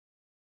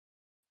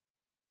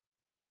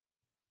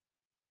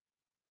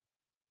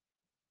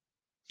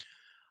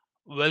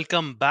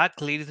Welcome back,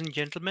 ladies and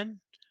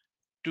gentlemen,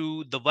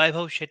 to the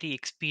Vaibhav Shetty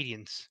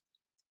Experience,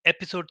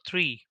 Episode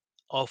 3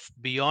 of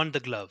Beyond the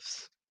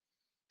Gloves.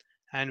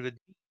 And with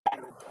me, I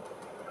have a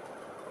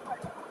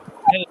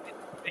very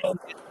special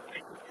guest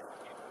today,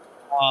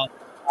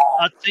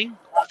 Raj Singh,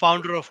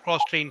 founder of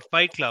Cross Train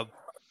Fight Club,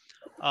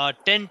 a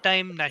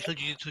 10-time national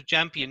jiu-jitsu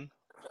champion,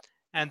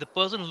 and the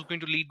person who's going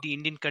to lead the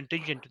Indian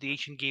contingent to the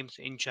Asian Games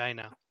in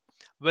China.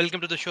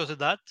 Welcome to the show,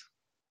 Siddharth.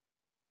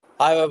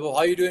 Hi, Vaibhav.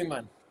 How you doing,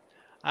 man?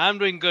 I'm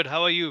doing good.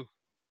 How are you?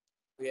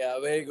 Yeah,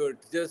 very good.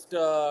 Just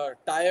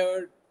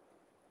tired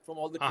from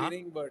all the Uh-huh.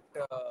 training, but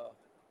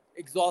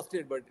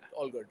exhausted, but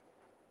all good.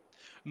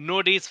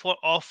 No days for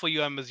off for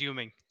you, I'm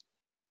assuming.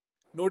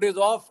 No days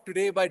off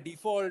today by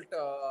default.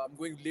 I'm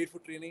going late for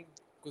training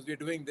because we're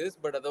doing this,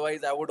 but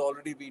otherwise I would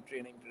already be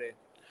training today.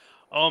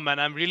 Oh man,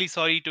 I'm really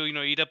sorry to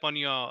eat up on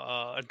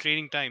your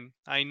training time.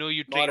 I know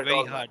you Not train at very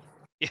all, man. hard.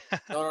 Yeah,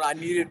 No, I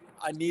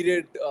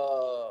needed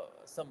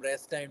some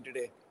rest time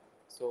today,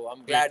 so I'm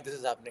great, glad this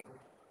is happening.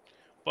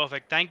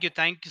 perfect. Thank you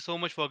so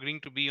much for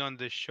agreeing to be on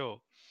this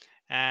show.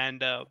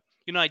 And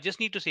I just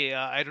need to say,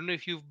 I don't know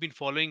if you've been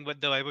following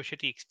what the Vaibhav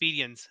Shetty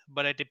experience,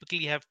 but I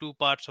typically have two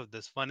parts of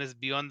this. One is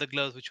Beyond the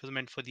Gloves, which was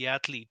meant for the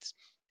athletes,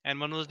 and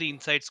one was the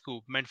Inside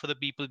Scoop, meant for the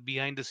people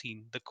behind the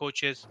scene, the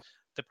coaches,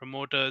 the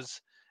promoters,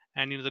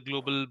 and the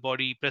global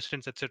body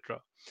presidents, etc.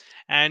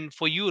 And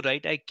for you,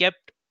 right, I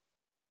kept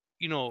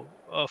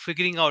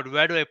figuring out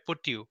where do I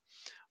put you.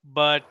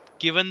 But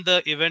given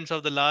the events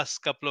of the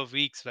last couple of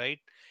weeks, right,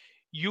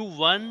 you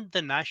won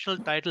the national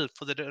title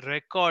for the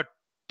record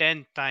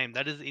 10th time.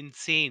 That is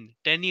insane.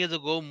 10 years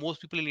ago, most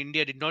people in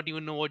India did not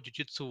even know what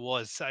jiu-jitsu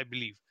was, I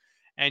believe.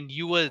 And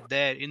you were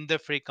there in the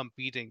fray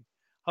competing.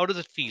 How does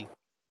it feel?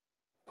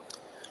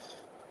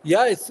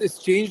 Yeah,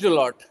 it's changed a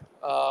lot.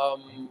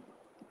 Mhm.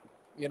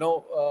 You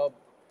know,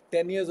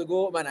 10 years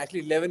ago, man,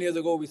 actually 11 years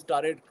ago, we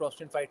started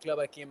CrossFit Fight Club.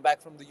 I came back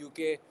from the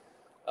UK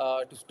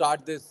to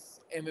start this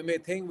MMA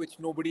thing, which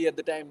nobody at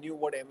the time knew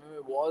what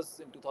MMA was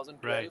in Right.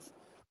 2012.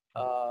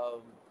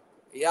 Um,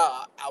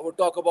 yeah, I would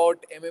talk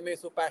about MMA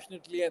so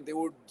passionately, and they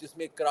would just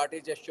make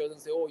karate gestures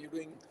and say, "Oh, you're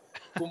doing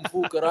kung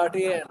fu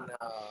karate," and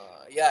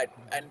yeah,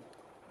 and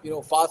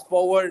fast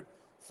forward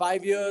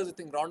 5 years, I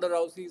think Ronda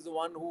Rousey is the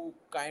one who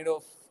kind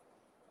of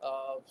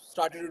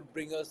started to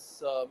bring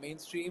us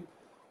mainstream.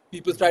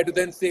 People Mhm. try to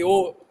then say,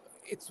 "Oh,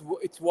 it's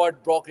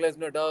what Brock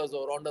Lesnar does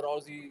or Ronda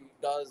Rousey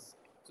does."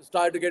 So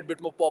started to get a bit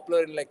more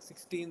popular in like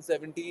 16,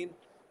 17.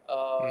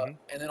 Mhm.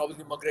 And then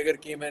obviously McGregor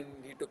came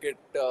and he took it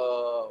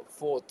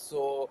fourth.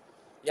 So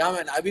yeah,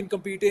 man, I've been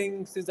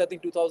competing since I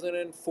think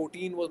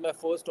 2014 was my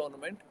first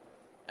tournament,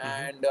 Mhm.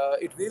 and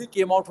it really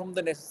came out from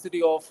the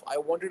necessity of I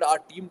wanted our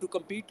team to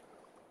compete,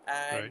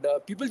 Right. and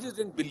people just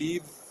didn't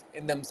believe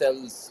in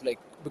themselves,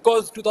 like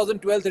because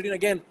 2012, 13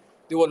 again,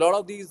 there were a lot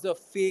of these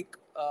fake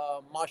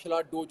martial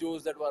art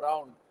dojos that were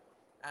around,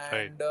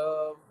 Right.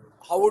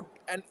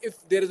 and if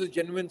there is a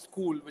genuine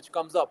school which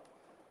comes up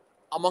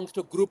amongst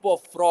a group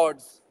of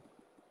frauds,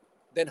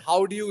 then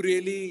how do you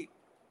really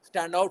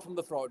stand out from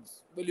the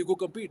frauds? Well, you go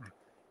compete.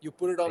 You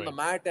put it on the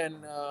Right. mat,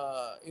 and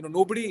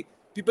nobody.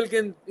 People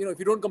can, if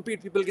you don't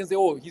compete, people can say,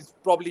 "Oh, he's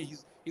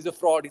a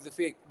fraud, he's a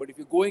fake." But if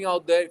you're going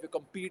out there, if you're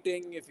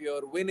competing, if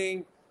you're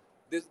winning,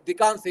 they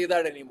can't say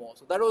that anymore.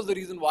 So that was the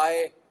reason why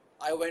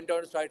I went out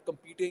and started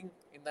competing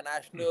in the Mhm.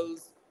 nationals.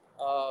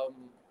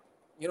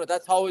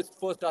 That's how it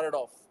first started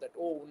off. That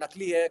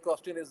nakli hai,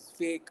 Croston is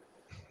fake.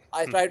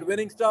 I started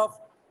winning stuff.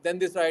 Then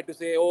they started to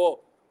say, oh,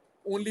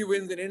 only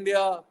wins in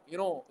India.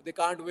 They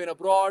can't win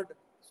abroad.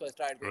 So I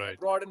started going Right.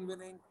 abroad and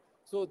winning.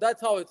 So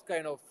that's how it's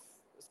kind of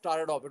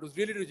started off. It was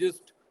really to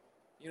just,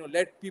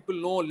 let people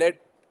know, let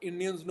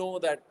Indians know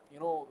that,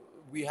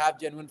 we have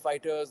genuine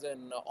fighters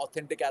and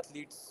authentic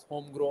athletes,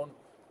 homegrown.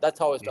 That's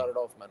how it started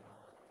off, man.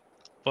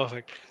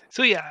 Perfect.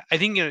 So yeah, I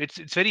think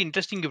it's very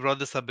interesting you brought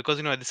this up because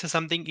this is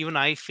something even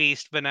I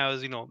faced when I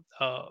was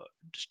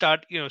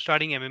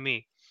starting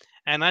MMA,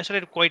 and I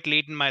started quite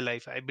late in my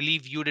life. I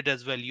believe you did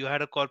as well. You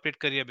had a corporate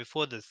career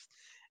before this.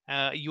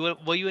 Were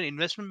you an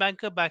investment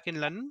banker back in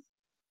London?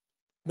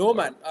 No,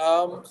 man.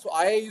 So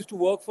I used to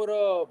work for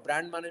a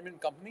brand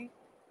management company.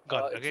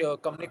 Got it. It's Okay. a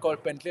company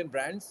called Pentland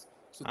Brands.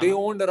 So Uh they huh.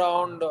 owned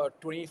around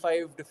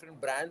 25 different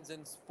brands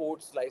in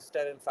sports,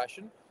 lifestyle, and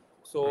fashion.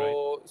 Right.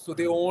 So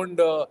they owned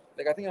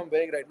like I think I'm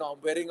wearing right now.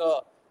 I'm wearing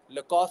a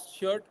Lacoste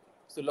shirt.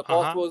 So Uh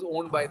Lacoste huh. was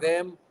owned by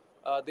them.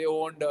 They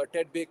owned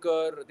Ted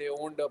Baker. They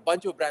owned a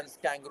bunch of brands: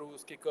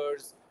 Kangaroos,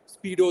 Kickers,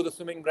 Speedo, the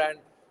swimming brand.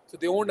 So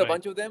they owned a Right.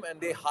 bunch of them, and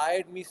they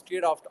hired me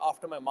straight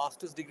after my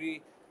master's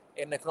degree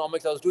in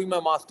economics. I was doing my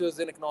master's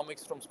in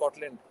economics from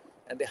Scotland,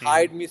 and they Mm-hmm.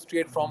 hired me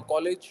straight from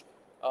college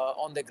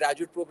on their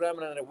graduate program,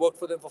 and I worked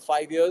for them for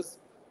 5 years.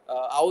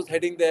 I was Right.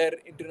 heading their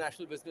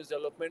international business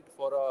development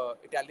for a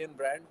Italian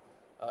brand,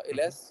 Mm-hmm.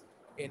 Iles,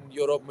 in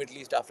Europe, Middle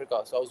East,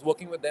 Africa. So I was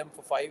working with them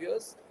for 5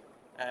 years,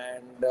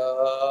 and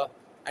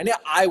yeah,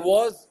 I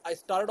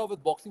started off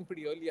with boxing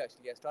pretty early.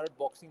 Actually, I started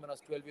boxing when I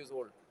was 12 years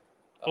old.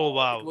 Oh It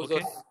wow. was a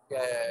Okay.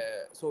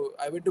 so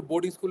I went to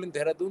boarding school in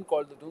Dehradun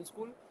called the Doon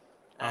School,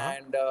 Uh huh.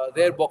 and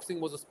their boxing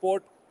was a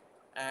sport.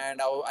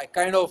 and I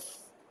kind of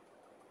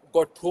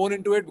got thrown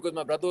into it because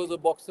my brother was a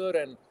boxer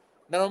and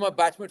none of my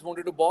batchmates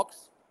wanted to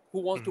box. Who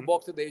wants to Hmm.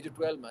 box at the age of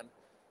 12, man?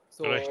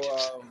 Right.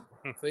 So,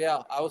 so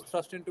yeah, I was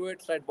thrust into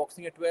it. Started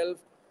boxing at 12.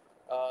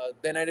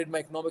 Then I did my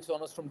economics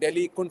honors from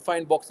Delhi. Couldn't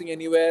find boxing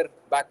anywhere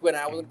back when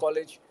I was in Hmm.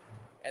 college.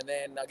 And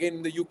then again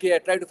in the UK, I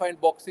tried to find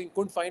boxing.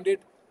 Couldn't find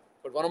it.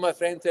 But one of my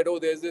friends said, "Oh,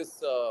 there's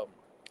this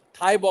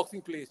Thai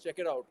boxing place. Check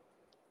it out."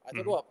 I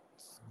thought, Hmm. "Oh,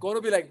 it's going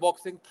to be like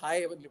boxing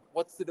Thai.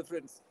 What's the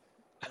difference?"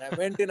 And I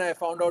went in. I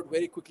found out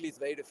very quickly it's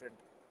very different.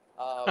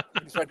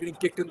 When you start getting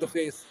kicked in the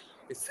face,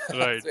 it's, it's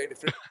Right. very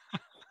different.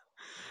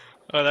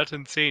 Oh, that's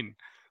insane.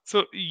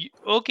 So,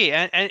 okay,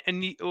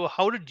 and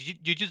how did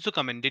jiu-jitsu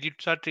come in? Did you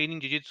start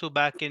training jiu-jitsu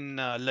back in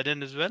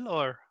London as well,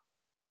 or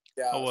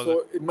how Yeah. was it?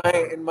 So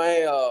in my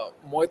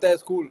Muay Thai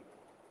school,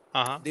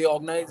 Uh-huh. they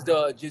organized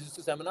a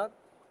jiu-jitsu seminar,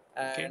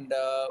 Okay. and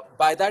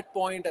by that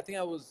point I think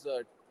I was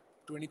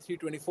 23,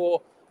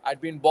 24. I'd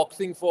been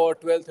boxing for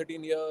 12,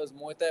 13 years,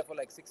 Muay Thai for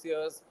like 6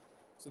 years.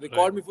 So they Right.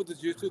 called me for the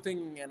jiu-jitsu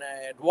thing, and I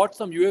had watched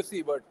some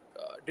UFC but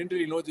didn't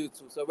really know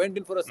jiu-jitsu. So I went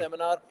in for a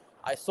seminar.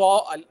 I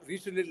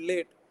reached a little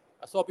late.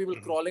 I saw people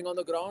Mm-hmm. crawling on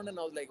the ground, and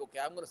I was like, okay,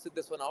 I'm going to sit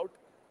this one out.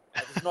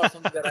 This is not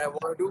something that I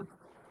want to do.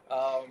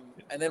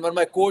 And then when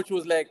my coach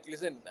was like,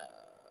 listen,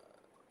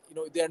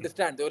 they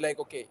understand. They were like,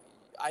 okay,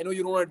 I know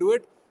you don't want to do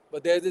it,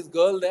 but there's this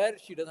girl there.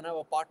 She doesn't have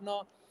a partner.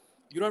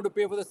 You don't have to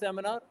pay for the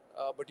seminar,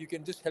 but you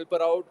can just help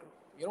her out.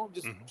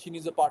 Just Hmm. she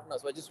needs a partner.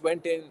 So I just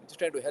went in, just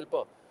trying to help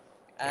her.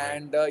 Right.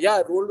 And yeah,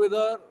 I rolled with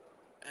her,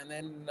 and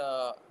then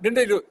didn't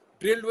really do,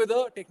 drilled with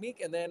her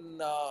technique, and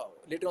then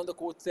later on the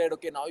coach said,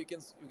 okay, now you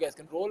guys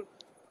can roll.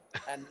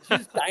 And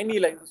she's tiny,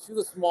 like she's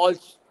a small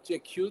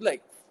chick. She was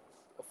like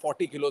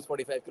 40 kilos,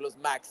 45 kilos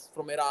max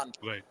from Iran,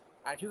 Right.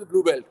 and she's a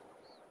blue belt.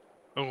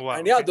 Oh, wow.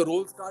 And yeah, Okay. the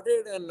role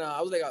started, and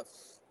I was like,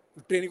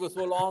 training for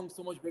so long,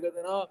 so much bigger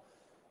than her.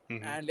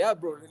 Hmm. And yeah,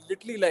 bro,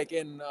 literally like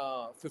in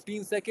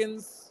 15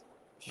 seconds,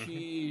 Hmm.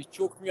 she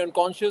choked me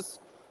unconscious.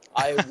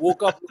 I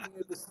woke up looking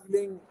at the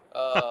ceiling,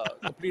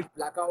 complete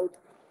blackout.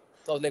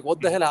 So I was like,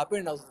 what the Hmm. hell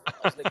happened? I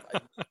was like, I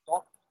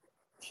shocked.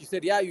 She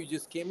said, yeah, you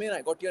just came in,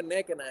 I got your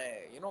neck, and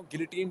I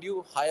guillotined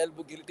you, high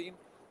elbow guillotine.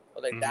 I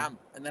was like, Hmm. damn.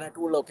 And then I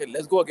told her, okay,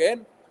 let's go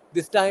again.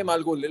 This time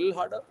I'll go a little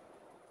harder.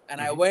 And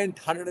I Hmm. went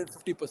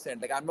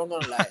 150%. Like, I'm not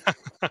going to lie.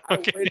 I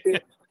Okay. went in.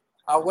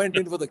 I went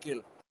in for the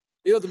kill.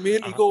 The male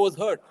Uh-huh. ego was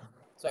hurt.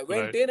 So I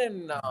went Right. in,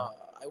 and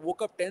I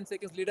woke up 10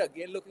 seconds later,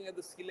 again looking at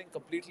the ceiling,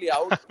 completely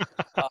out.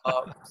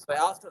 So I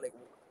asked her, like,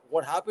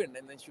 what happened?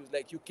 And then she was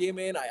like, you came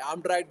in, I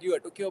arm dragged you, I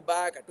took your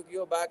back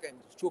and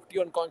choked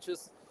you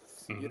unconscious.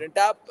 You Hmm. didn't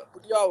tap, I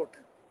put you out.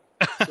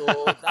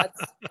 So that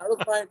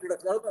was my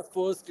introduction. That was my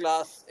first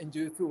class in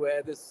jiu-jitsu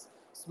where this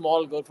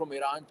small girl from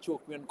Iran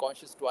choked me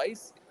unconscious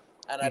twice.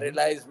 And I Hmm.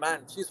 realized,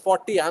 man, she's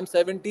 40, I'm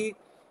 70,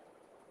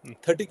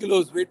 30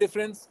 kilos weight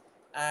difference,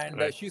 and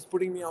Right. she's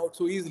putting me out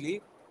so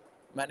easily.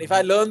 Man, if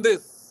I Hmm. learn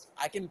this,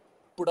 I can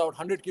put out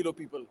 100-kilo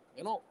people,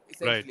 Right.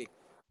 essentially.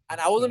 And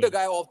I wasn't a Right.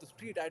 guy off the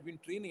street. I'd been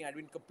training, I'd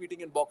been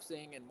competing in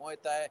boxing and Muay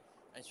Thai,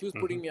 and she was Hmm.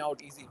 putting me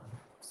out easy.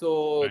 So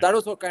Right. that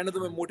was kind of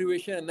the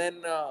motivation. And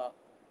then,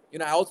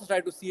 I also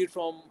tried to see it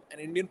from an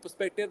Indian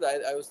perspective.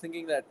 I was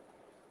thinking that,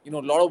 a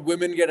lot of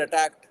women get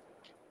attacked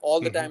all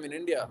the Hmm. time in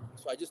India.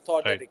 So I just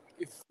thought that Right.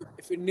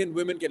 if Indian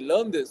women can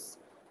learn this,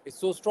 it's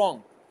so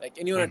strong. Like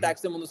anyone Hmm.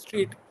 attacks them on the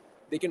street,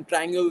 they can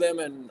triangle them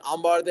and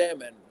armbar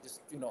them, and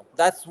just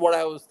that's what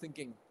I was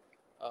thinking.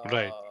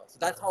 Right. So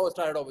that's how I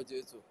started off with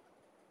jiu-jitsu.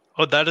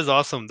 Oh, that is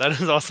awesome. That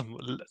is awesome.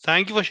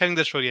 Thank you for sharing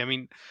the story. I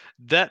mean,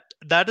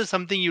 that is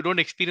something you don't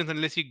experience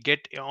unless you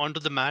get onto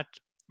the mat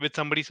with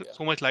somebody so, Yeah,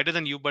 so much lighter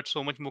than you, but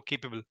so much more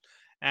capable.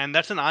 And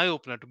that's an eye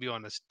opener, to be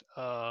honest.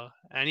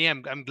 And yeah,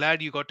 I'm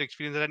glad you got to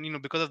experience that.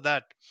 And because of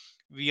that,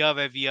 we are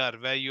where we are,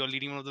 where you are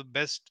leading one of the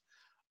best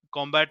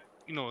combat,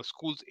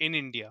 schools in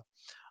India.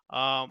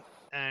 Um,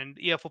 and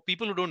yeah, for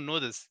people who don't know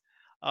this,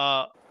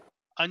 uh,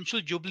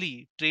 Anshul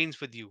Jubli trains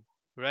with you,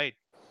 right?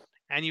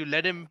 And you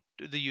led him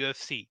to the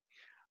UFC.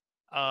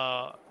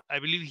 I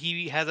believe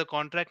he has a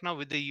contract now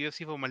with the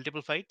UFC for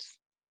multiple fights.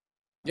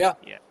 yeah.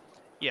 Yeah,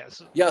 yeah.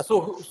 So, Yeah,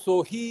 so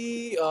so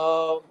he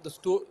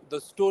the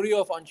story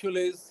of Anshul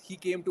is he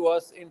came to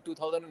us in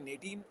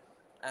 2018, mhm,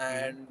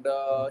 and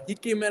he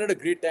came in at a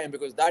great time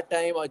because that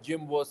time our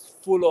gym was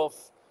full of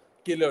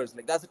killers.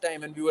 Like that's the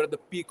time when we were at the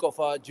peak of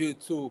our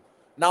jiu-jitsu.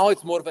 Now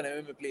it's more of an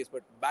MMA place,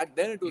 but back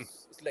then mm,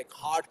 it's like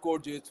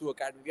hardcore jiu-jitsu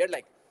academy. We had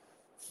like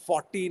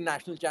 40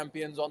 national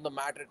champions on the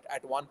mat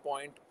at one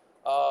point.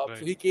 So right.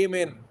 he came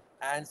in,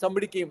 and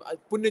somebody came.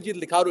 Punyajit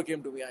Likharu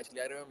came to me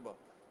actually. I remember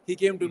he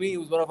came to me. Hmm. He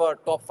was one of our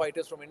top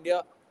fighters from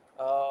India,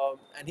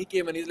 and he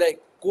came and he's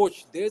like,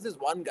 "Coach, there's this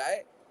one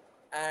guy,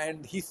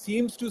 and he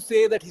seems to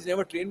say that he's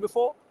never trained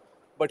before,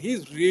 but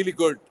he's really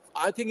good.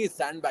 I think he's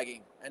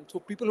sandbagging." And so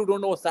people who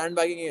don't know what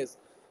sandbagging is,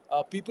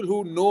 people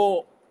who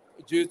know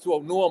jiu-jitsu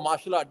or know a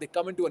martial art, they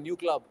come into a new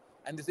club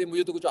and they say,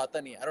 "मुझे तो कुछ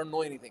आता नहीं. I don't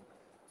know anything."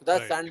 So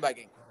that's Right.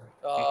 sandbagging.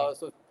 Hmm.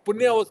 So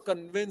Punya was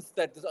convinced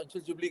that this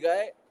Anshul Jubli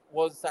guy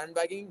was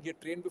sandbagging. He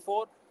had trained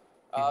before.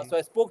 Hmm. So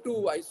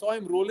I saw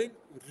him rolling.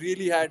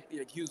 Really had,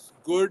 like, he was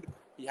good.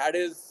 He had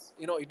his,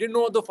 he didn't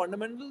know the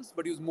fundamentals,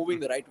 but he was moving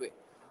the Mhm. right way.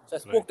 So I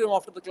spoke Right. to him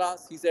after the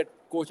class. He said,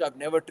 Coach, I've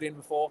never trained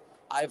before.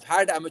 I've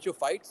had amateur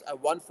fights. I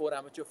won 4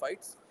 amateur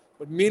fights,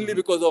 but mainly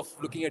Hmm. because of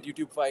looking at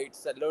YouTube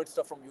fights. I learned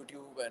stuff from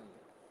YouTube, and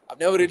I've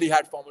never really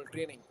had formal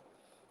training.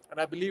 And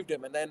I believed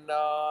him. And then,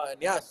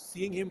 and yeah,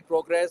 seeing him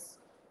progress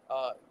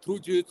through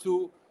jiu-jitsu,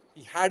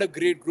 he had a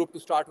great group to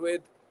start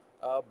with.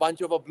 A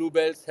bunch of our blue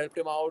belts helped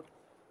him out,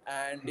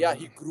 and yeah,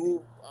 he Hmm. grew.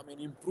 I mean,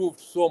 improved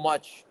so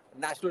much.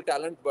 Natural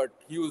talent, but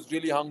he was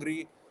really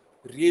hungry,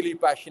 really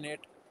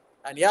passionate,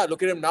 and yeah,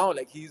 look at him now.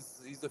 Like he's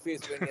the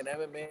face of Indian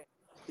MMA.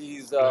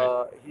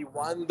 Right. He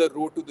won the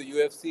road to the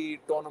UFC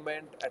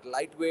tournament at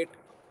lightweight,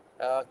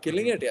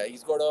 killing Hmm. it. Yeah,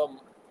 he's got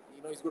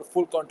a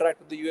full contract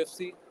with the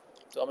UFC.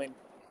 So I mean,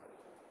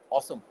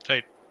 awesome.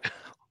 Right.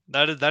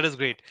 That is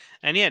great.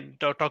 And yeah,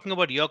 talking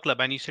about your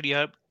club, and you said you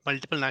have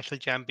multiple national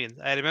champions.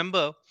 I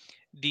remember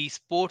the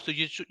Sports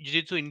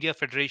Jiu-Jitsu India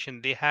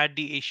Federation. They had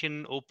the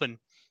Asian Open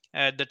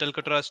at the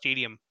Talkatora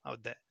Stadium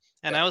out there,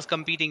 and Yeah. I was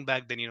competing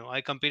back then.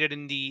 I competed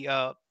in the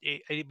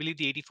I believe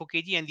the 84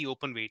 kg and the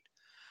open weight.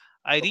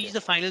 I Okay. reached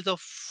the finals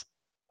of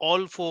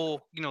all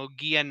four,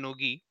 gi and no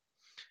gi.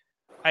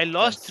 I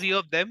lost Nice. three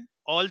of them,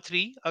 all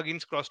three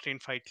against Cross Train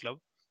Fight Club.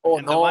 Oh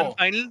And the one no.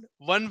 final,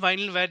 one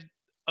final where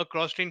a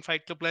Cross Train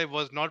Fight Club player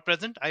was not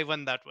present, I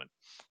won that one.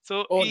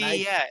 So Oh, nice.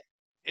 yeah,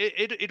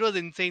 it was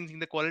insane seeing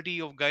the quality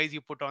of guys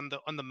you put on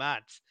the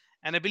mats.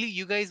 And I believe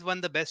you guys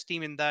won the best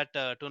team in that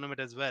tournament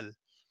as well.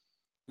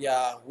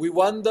 Yeah, we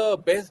won the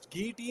best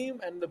gi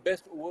team and the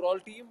best overall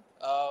team.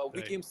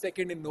 We Right. came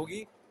second in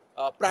nogi,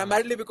 Uh-huh.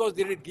 primarily because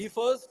they did gi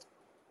first.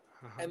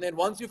 Uh-huh. And then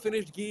once you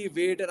finished gi,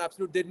 weight and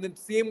absolute, then the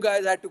same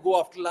guys had to go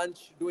after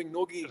lunch doing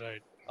nogi.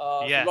 Right. So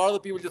a Yeah. lot of the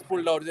people just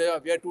pulled out. They are,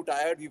 we are too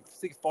tired.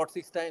 We've fought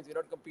 6 times. We're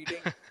not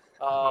competing.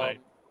 Um,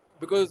 Right.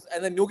 because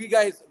and then nogi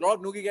guys, a lot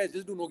of nogi guys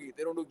just do nogi.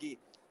 They don't do gi.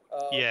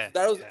 Yeah. So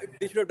that was Yeah.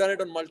 they should have done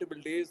it on multiple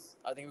days.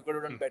 I think we could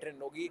have done Hmm. better in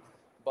nogi.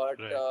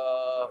 But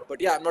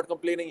Right. yeah, I'm not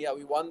complaining. Yeah,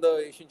 we won the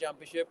Asian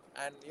Championship,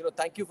 and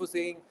thank you for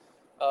saying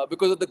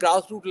because at the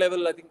grassroots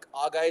level, I think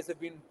our guys have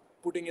been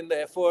putting in the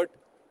effort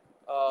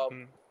uh,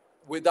 Hmm.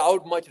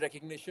 without much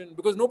recognition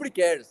because nobody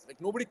cares.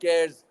 Like nobody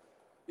cares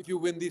if you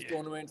win these Yeah.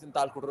 tournaments in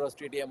Talkotora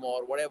Stadium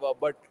or whatever.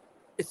 But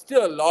it's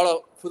still a lot of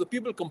for the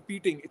people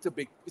competing. It's a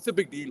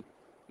big deal.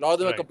 A lot of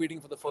them are Right.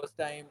 competing for the first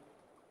time,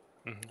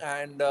 Hmm.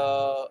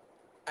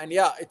 and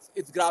yeah,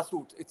 it's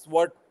grassroots. It's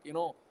what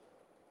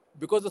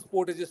because the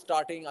sport is just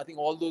starting. I think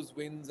all those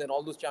wins and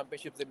all those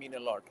championships they mean a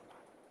lot.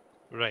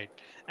 Right.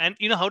 And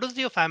how does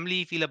your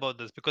family feel about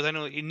this? Because I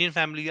know Indian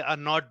families are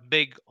not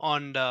big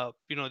on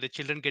the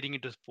children getting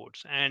into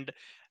sports. And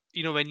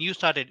when you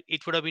started,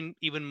 it would have been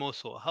even more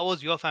so. How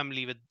was your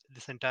family with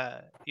this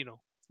entire,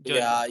 journey?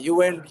 Yeah, you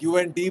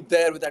went deep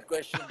there with that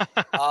question.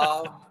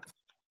 Um,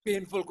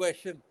 Painful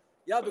question.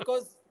 Yeah,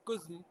 because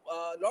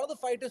a lot of the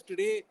fighters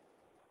today,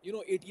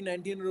 18,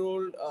 19-year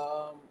old,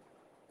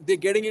 they're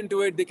getting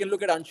into it. They can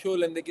look at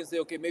Anshul and they can say,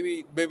 okay,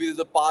 maybe there's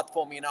a path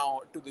for me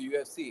now to the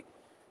UFC.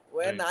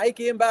 When Right. I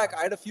came back,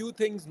 I had a few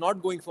things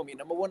not going for me.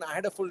 Number one, I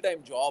had a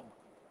full-time job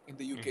in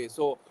the UK, Hmm.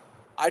 so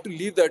I had to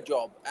leave that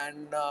job,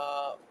 and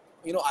I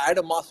had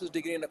a master's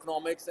degree in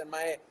economics, and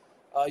my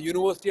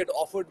university had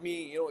offered me,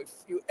 if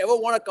you ever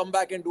want to come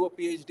back and do a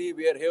PhD,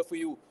 we are here for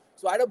you.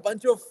 So I had a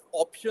bunch of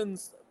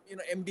options.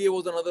 MBA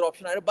was another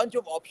option. I had a bunch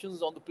of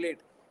options on the plate,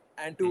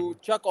 and to Hmm.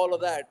 chuck all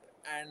of that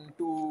and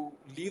to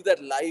leave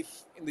that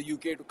life in the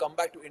UK to come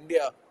back to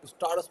India to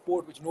start a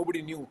sport which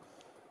nobody knew,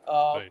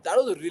 Right. that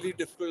was a really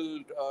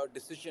difficult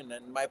decision.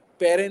 And my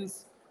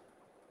parents,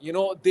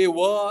 they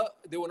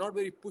were not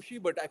very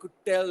pushy, but I could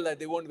tell that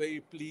they weren't very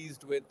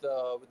pleased with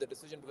the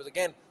decision because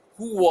again,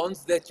 who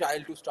wants their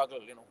child to struggle?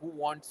 Who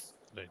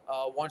Right.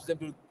 wants them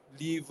to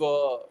leave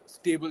a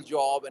stable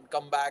job and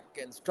come back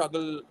and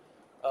struggle?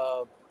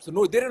 So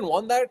no, they didn't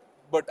want that.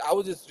 But I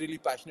was just really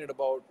passionate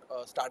about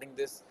starting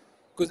this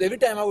because every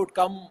time I would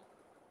come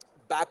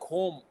back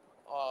home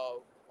uh,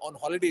 on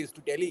holidays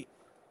to Delhi,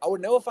 I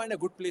would never find a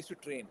good place to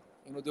train.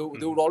 There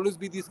would Hmm. always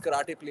be these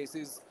karate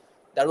places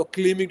that were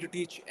claiming to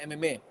teach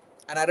MMA.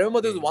 And I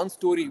remember there was Hmm. one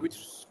story which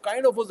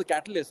kind of was the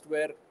catalyst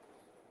where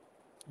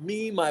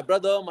me, my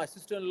brother, my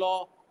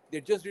sister-in-law,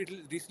 they just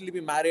recently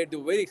been married. They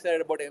were very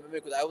excited about MMA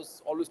because I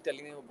was always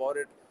telling them about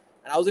it.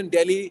 And I was in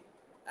Delhi,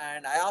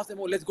 and I asked them,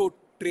 "Oh, let's go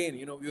train."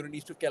 We were in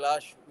east of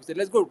Kailash. We said,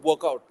 "Let's go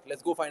work out.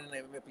 Let's go find an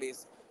MMA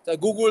place." So I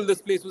googled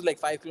this place was like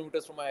 5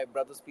 kilometers from my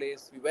brother's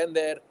place. We went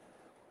there,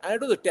 and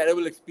it was a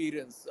terrible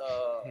experience.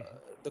 Hmm.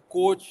 The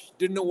coach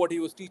didn't know what he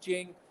was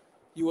teaching.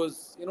 He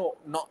was,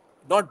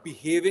 not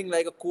behaving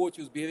like a coach.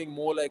 He was behaving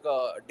more like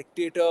a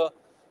dictator.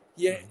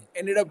 He Hmm.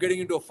 ended up getting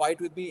into a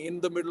fight with me in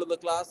the middle of the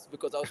class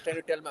because I was trying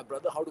to tell my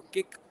brother how to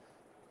kick.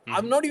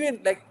 I'm Hmm. not even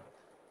like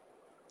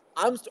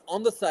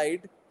on the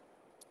side.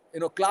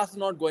 Class is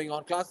not going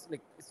on. Class,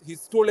 like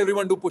he's told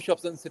everyone do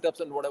push-ups and sit-ups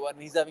and whatever,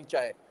 and he's having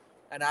chai.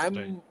 And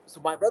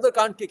Right. my brother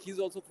can't kick. He's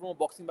also from a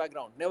boxing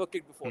background, never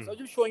kicked before. So I Hmm. was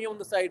just showing him on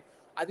the side.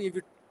 I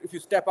think if you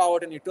step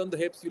out and you turn the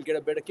hips, you'll get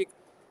a better kick.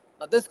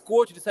 Now this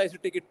coach decides to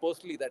take it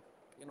personally that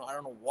I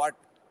don't know what.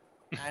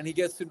 and he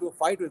gets into a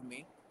fight with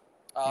me.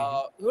 Hmm.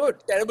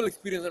 Terrible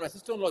experience. And my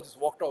sister-in-law just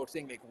walked out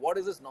saying, like, what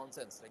is this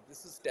nonsense? Like,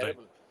 this is Right.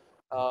 terrible.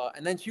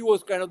 And then she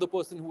was kind of the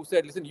person who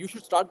said, listen, you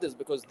should start this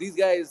because these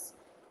guys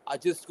are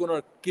just going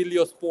to kill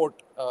your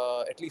sport,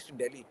 at least in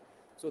Delhi.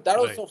 So that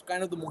was Right. sort of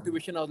kind of the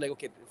motivation. I was like,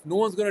 okay, if no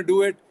one's going to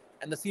do it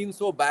and the scene's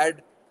so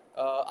bad,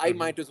 I Hmm.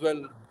 might as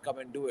well come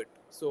and do it.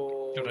 So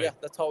yeah,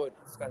 Right. that's how it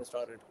kind of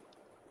started.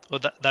 Oh,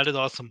 that is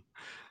awesome.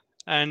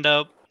 And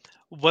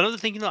one of the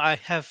things I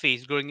have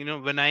faced growing,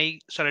 when I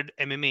started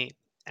MMA,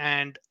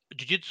 and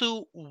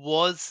jiu-jitsu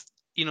was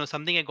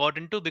something I got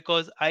into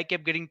because I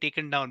kept getting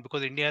taken down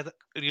because India has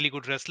really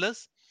good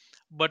wrestlers,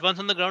 but once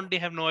on the ground they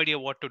have no idea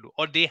what to do,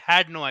 or they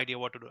had no idea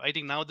what to do. I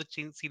think now the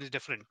scene is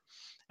different,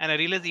 and I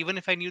realized even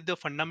if I knew the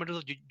fundamentals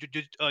of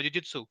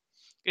jiu-jitsu,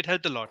 it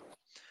helped a lot.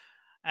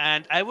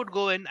 And I would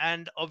go in,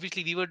 and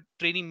obviously we were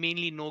training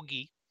mainly no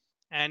gi,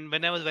 and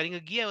when I was wearing a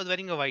gi, I was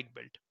wearing a white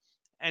belt,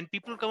 and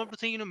people come up to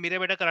say, मेरा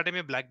बेटा karate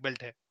में black belt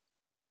है,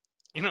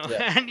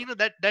 Yeah. and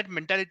that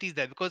mentality is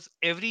there because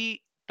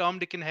every Tom,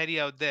 Dick, and Harry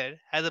out there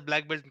has a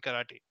black belt in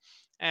karate,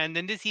 and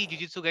then they see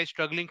jiu-jitsu guys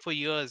struggling for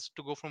years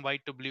to go from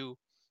white to blue,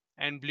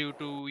 and blue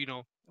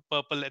to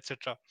purple,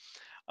 etc.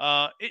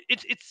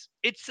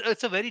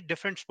 It's a very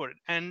different sport,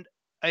 and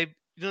I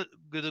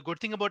the good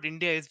thing about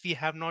India is we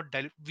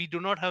do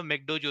not have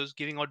McDojos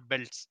giving out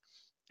belts,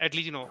 at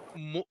least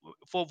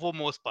for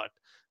most part.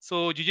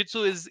 So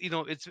jiu-jitsu is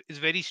it's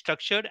very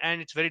structured,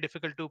 and it's very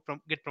difficult to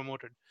get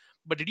promoted.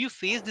 But did you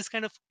face this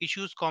kind of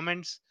issues,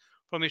 comments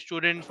from your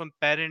students, from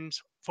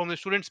parents, from the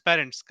students'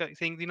 parents,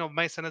 saying,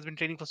 my son has been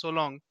training for so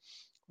long,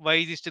 why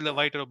is he still a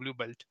white or a blue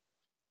belt?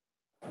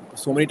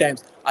 So many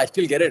times. I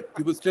still get it.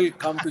 People still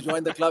come to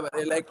join the club and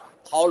they're like,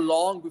 how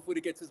long before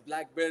he gets his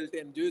black belt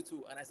in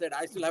jiu-jitsu? And I said,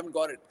 I still haven't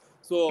got it.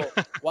 So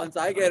once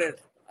I get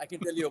it, I can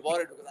tell you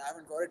about it because I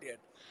haven't got it yet.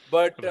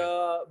 Right.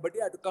 But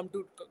yeah,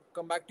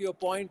 come back to your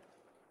point,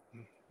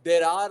 Mm.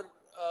 there are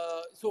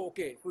so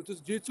okay. So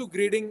just jiu-jitsu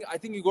grading, I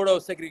think you got to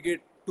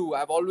segregate two.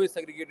 I've always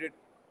segregated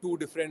two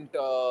different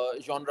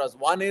genres.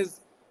 One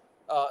is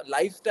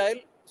lifestyle.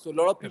 So a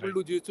lot of people Right.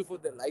 do jiu-jitsu for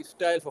their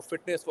lifestyle, for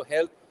fitness, for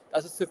health.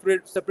 That's a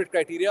separate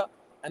criteria.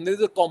 And there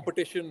is a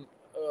competition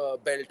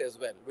belt as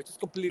well, which is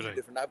completely Right.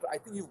 different. I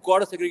think you've got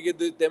to segregate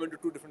them into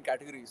two different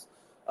categories.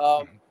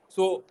 Um, Mhm.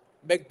 so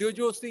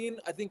McDojo scene,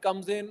 I think,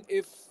 comes in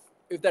if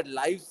that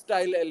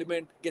lifestyle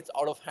element gets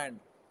out of hand.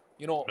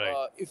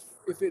 Right.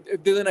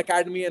 If there's an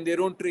academy and they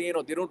don't train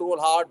or they don't roll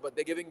hard, but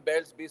they're giving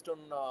belts based on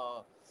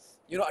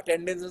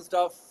attendance and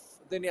stuff,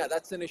 then yeah,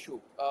 that's an issue.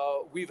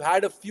 We've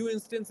had a few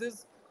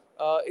instances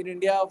in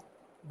India,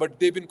 but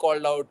they've been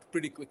called out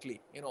pretty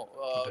quickly.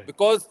 Right.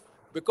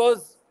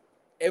 Because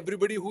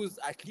everybody who's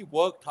actually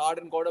worked hard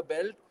and got a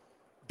belt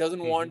doesn't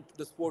Hmm. want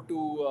the sport to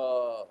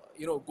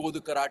go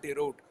the karate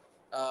route.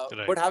 But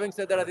Right. having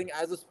said that, I think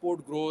as the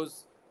sport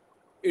grows,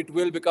 it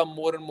will become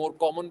more and more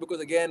common because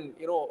again,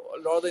 a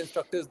lot of the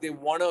instructors, they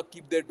want to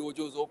keep their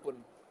dojos open,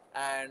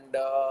 and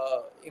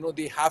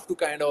they have to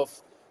kind of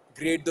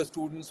grade the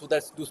students so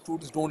that the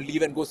students don't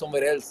leave and go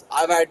somewhere else.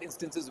 I've had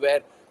instances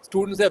where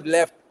students have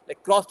left.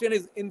 Like cross train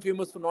is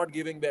infamous for not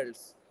giving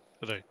belts.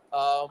 Right.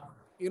 um,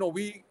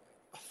 we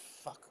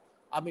fuck.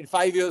 I mean,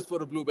 5 years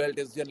for a blue belt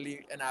is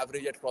generally an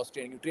average at cross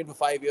training. You train for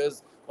 5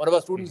 years. One of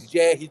our students, Hmm.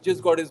 Jay, he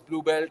just got his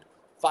blue belt.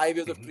 5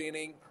 years of Hmm.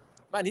 training.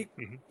 Man, he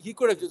Hmm. he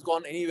could have just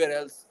gone anywhere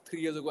else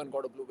 3 years ago and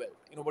got a blue belt.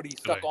 But he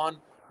stuck Right.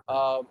 on.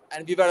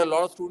 And we've had a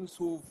lot of students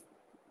who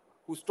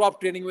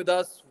stopped training with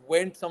us,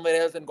 went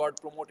somewhere else and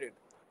got promoted.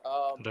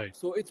 Right.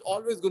 So it's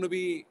always going to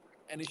be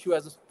an issue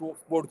as the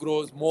sport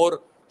grows.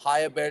 More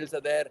higher belts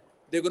are there.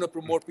 They're going to Mm.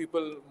 promote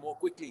people more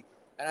quickly.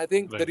 And I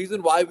think the Right.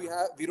 reason why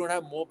we don't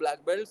have more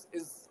black belts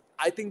is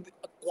I think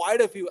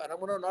quite a few. And I'm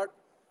going to not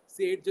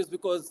say it just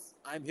because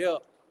I'm here.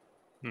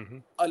 Hmm.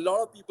 A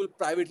lot of people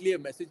privately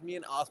have messaged me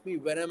and asked me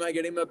when am I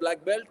getting my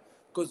black belt,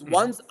 because Hmm.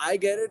 once I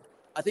get it,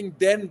 I think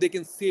then they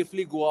can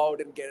safely go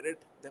out and get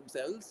it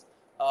themselves.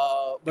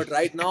 But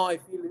right now I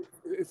feel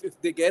if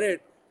they get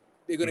it,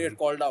 they're going to Hmm. get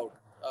called out.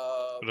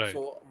 Right.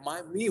 So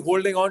me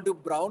holding on to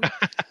brown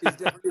is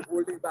definitely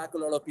holding back a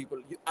lot of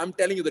people. I'm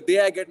telling you, the day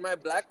I get my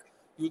black,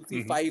 you'll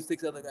see Hmm. 5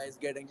 6 other guys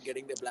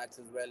getting their blacks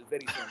as well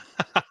very soon.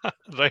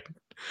 Right.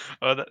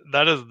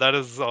 That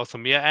is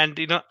awesome. Yeah, and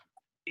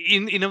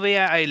in a way,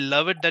 I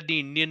love it that the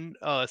Indian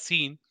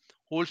scene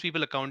holds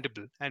people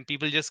accountable, and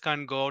people just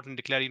can't go out and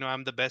declare,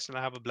 I'm the best and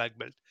I have a black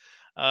belt.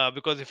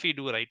 Because if we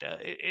do right,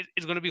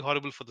 it's going to be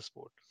horrible for the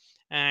sport.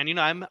 And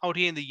I'm out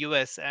here in the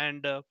US,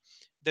 and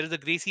there is a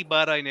Gracie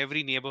Barra in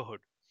every neighborhood,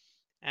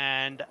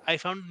 and I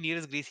found the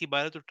nearest Gracie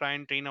Barra to try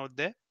and train out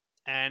there,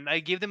 and I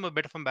gave them a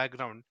bit of a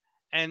background,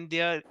 and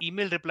their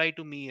email reply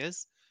to me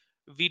is,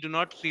 "We do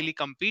not really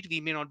compete.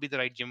 We may not be the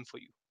right gym for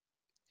you."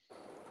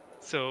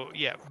 So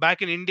yeah,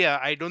 back in India,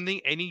 I don't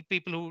think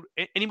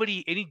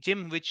anybody, any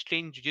gym which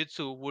trains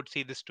jiu-jitsu would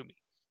say this to me.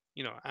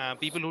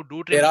 People who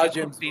do train There are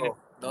jiu-jitsu gyms, train it.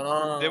 bro.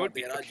 No, There no. would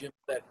be. There are Okay.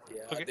 gyms that,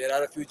 yeah, Okay. there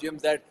are a few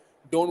gyms that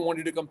don't want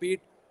you to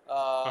compete. Uh,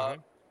 Uh-huh.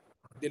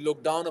 they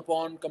look down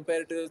upon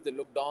competitors. They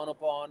look down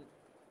upon.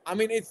 I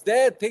mean, it's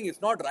their thing.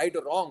 It's not right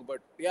or wrong,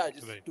 but yeah,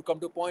 just Right. to come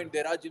to a point,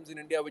 there are gyms in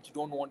India which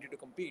don't want you to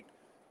compete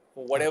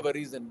for Uh, whatever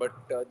reason, but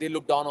they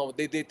look down on.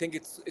 They think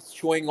it's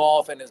showing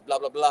off and it's blah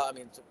blah blah. I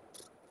mean, so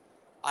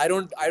I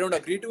don't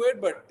agree to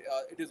it, but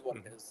it is what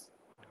it mhm. is.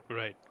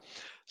 Right.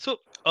 So,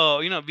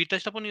 we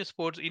touched upon your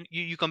sports.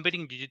 You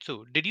competing in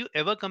jiu-jitsu. Did you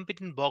ever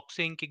compete in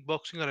boxing,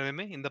 kickboxing, or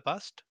MMA in the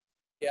past?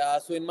 Yeah,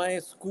 so in my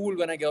school,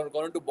 when I got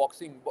into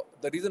boxing,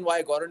 the reason why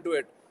I got into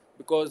it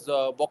because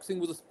boxing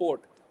was a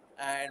sport,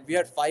 and we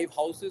had Hmm. 5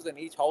 houses, and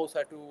each house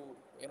had to,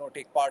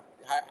 take part,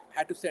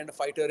 had to send a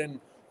fighter in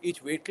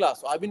each weight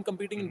class. So I've been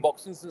competing in Hmm.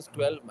 boxing since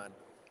 12, man.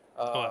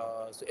 Oh,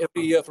 wow. So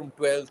every year from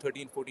 12,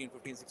 13, 14,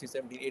 15, 16,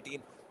 17,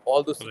 18,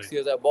 all those six Right.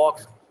 years I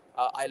boxed.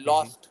 I Hmm.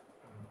 lost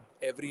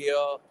every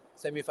year,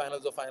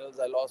 semi-finals or finals.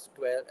 I lost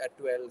 12 at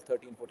 12,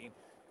 13, 14.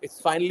 It's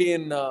finally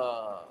in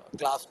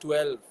class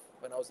 12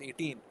 when I was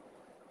 18.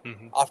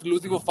 Hmm. After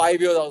losing for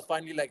 5 years, I was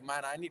finally like,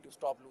 man, I need to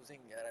stop losing.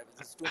 Yeah,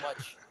 this is too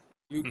much.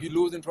 You Hmm.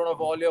 lose in front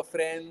of all your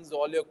friends,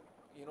 all your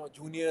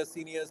juniors,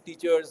 seniors,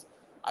 teachers.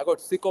 I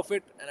got sick of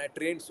it, and I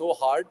trained so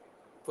hard.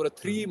 For a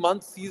Hmm. 3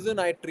 month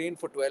season, I trained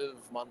for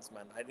 12 months,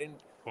 man. I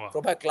didn't.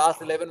 From Wow. my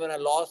class 11 when I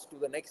lost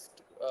to the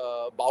next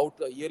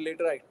bout a year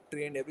later, I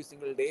trained every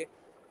single day,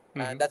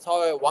 and Hmm. that's how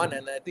I won.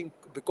 And I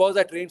think because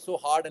I trained so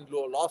hard and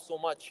lost so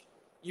much,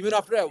 even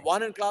after I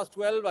won in class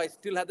 12, I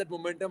still had that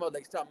momentum. I was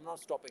like, I'm not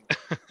stopping.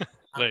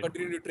 I'm Right.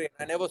 continuing to train.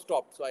 I never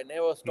stopped. So I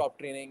never stopped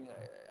training.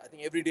 I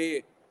think every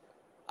day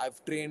I've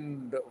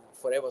trained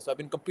forever. So I've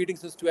been competing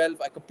since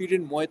 12. I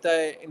competed in Muay Thai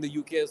in the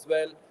UK as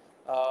well.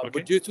 But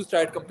Okay. Jiu-Jitsu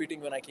started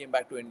competing when I came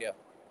back to India.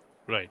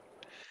 Right.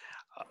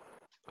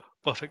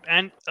 Perfect.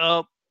 And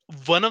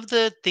one of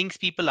the things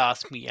people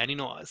ask me, and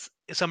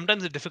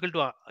sometimes it's difficult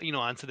to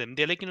answer them.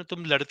 They're like,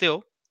 तुम लड़ते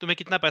हो, तुम्हें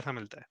कितना पैसा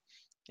मिलता है?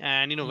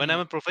 And when I'm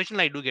Hmm. a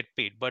professional, I do get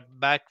paid. But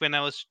back when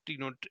I was,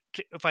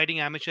 fighting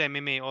amateur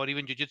MMA or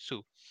even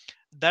jiu-jitsu,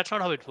 that's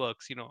not how it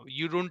works.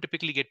 You don't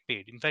typically get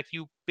paid. In fact,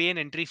 you pay an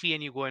entry fee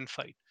and you go and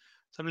fight.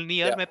 So I'm like, नहीं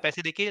यार Yeah. मैं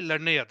पैसे देके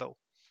लड़ने जाता हूँ.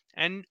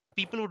 And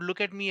people would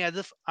look at me as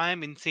if I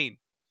am insane.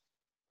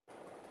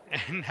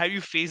 And have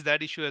you faced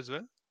that issue as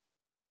well?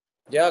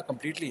 Yeah,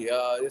 completely.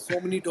 There's so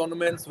many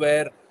tournaments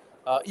where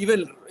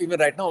even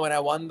right now when I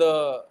won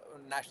the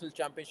national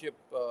championship,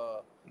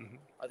 Hmm.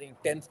 I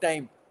think 10th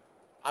time.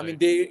 I mean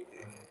Right.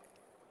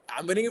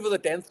 I'm winning it for the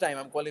 10th time.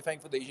 I'm qualifying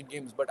for the Asian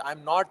Games, but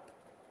I'm not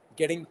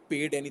getting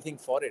paid anything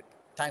for it.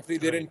 Thankfully,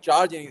 they Right. didn't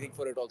charge anything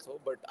for it also,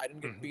 but I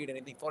didn't get Hmm. paid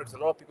anything for it. So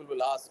a lot of people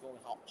will ask,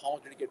 oh, how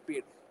much did you get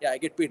paid? Yeah,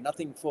 I get paid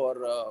nothing for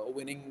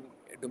winning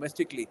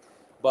domestically.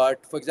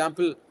 But for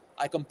example,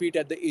 I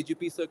compete at the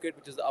AGP circuit,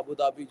 which is the Abu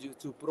Dhabi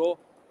Jiu-Jitsu Pro,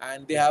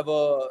 and they Yeah. have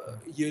a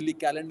yearly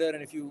calendar.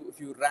 And if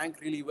you rank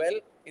really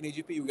well in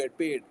AGP, you get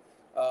paid.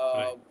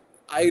 Uh, Right.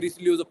 I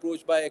recently was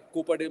approached by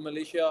Copa de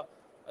Malaysia.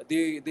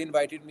 They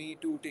invited me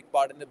to take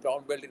part in the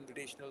brown belt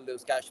invitational. There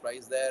was cash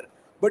prize there,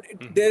 but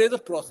Hmm. there is a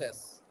process.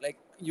 Like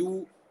you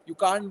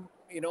can't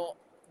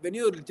when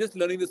you're just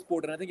learning the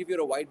sport, and I think if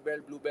you're a white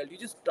belt, blue belt,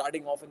 you're just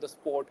starting off in the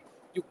sport.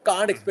 You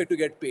can't Hmm. expect to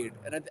get paid.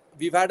 And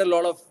we've had a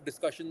lot of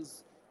discussions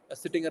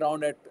sitting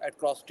around at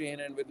cross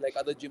train and with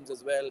like other gyms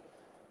as well.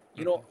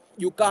 Hmm.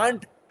 You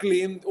can't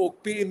claim, oh,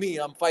 pay me,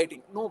 I'm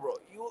fighting. No, bro,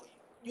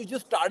 you're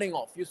just starting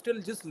off. You're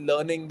still just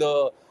learning the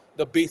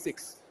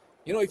basics.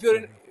 Hmm.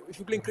 If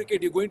you're playing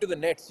cricket, you're going to the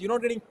nets, you're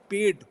not getting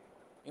paid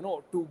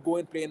to go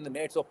and play in the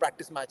nets or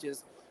practice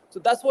matches. So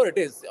that's what it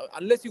is.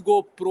 Unless you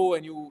go pro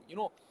and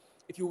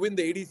if you win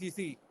the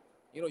ADCC,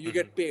 you Hmm.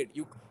 get paid.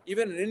 You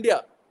Even in India,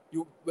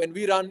 you when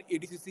we run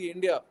ADCC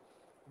India,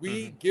 we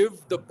Hmm. give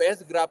the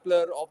best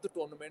grappler of the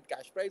tournament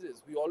cash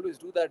prizes. We always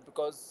do that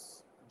because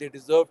they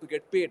deserve to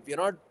get paid.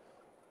 We're not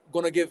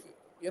gonna give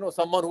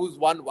someone who's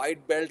one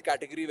white belt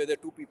category where there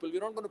are two people.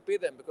 We're not gonna pay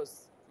them because,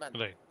 man,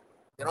 Right.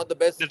 they're not the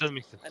That best, does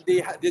make sense. and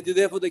they're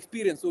there for the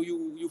experience. So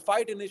you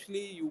fight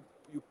initially, you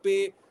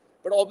pay,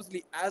 but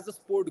obviously as the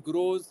sport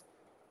grows,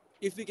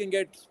 if we can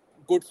get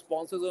good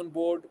sponsors on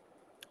board,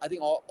 I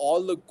think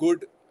all the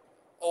good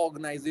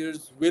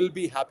organizers will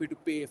be happy to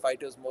pay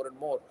fighters more and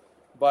more.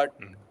 But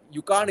Hmm.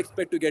 you can't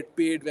expect to get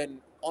paid when,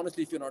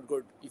 honestly, if you're not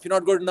good, if you're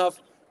not good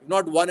enough, you've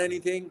not won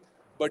anything,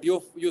 but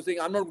you're saying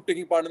I'm not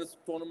taking part in this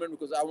tournament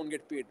because I won't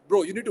get paid.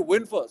 Bro, you need to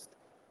win first.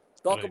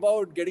 Talk Right.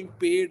 about getting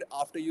paid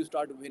after you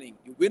start winning.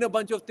 You win a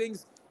bunch of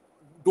things,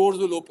 doors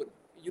will open.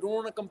 You don't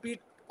want to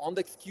compete on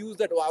the excuse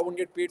that, oh, I won't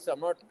get paid, so I'm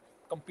not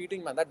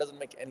competing, man. That doesn't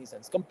make any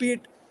sense.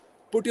 Compete,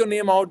 put your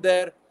name out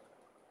there.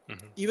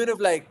 Hmm. Even if,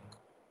 like,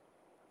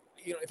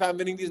 if I'm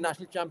winning these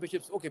national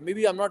championships, okay,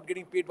 maybe I'm not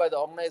getting paid by the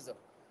organizer,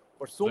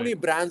 but so many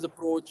Right. brands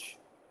approach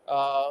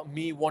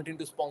me wanting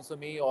to sponsor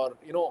me, or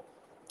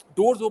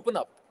doors open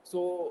up.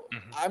 So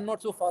Hmm. I'm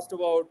not so fussed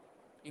about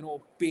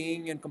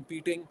paying and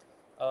competing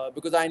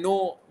because I know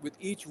with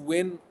each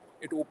win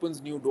it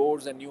opens new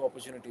doors and new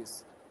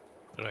opportunities.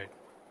 Right.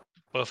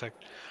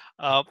 Perfect.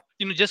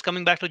 Just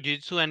coming back to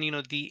jiu-jitsu and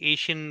the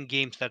Asian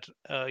games that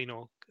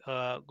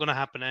gonna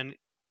happen, and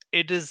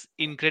it is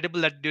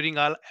incredible that during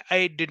our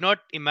I did not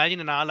imagine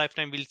in our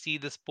lifetime we'll see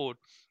the sport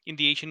in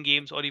the Asian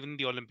games or even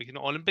the Olympics.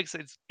 Olympics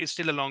is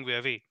still a long way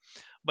away,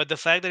 But the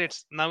fact that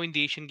it's now in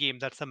the Asian game,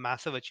 that's a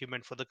massive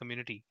achievement for the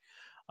community.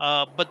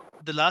 But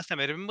the last time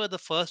I remember, the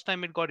first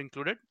time it got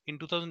included in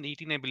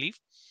 2018, I believe,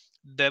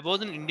 there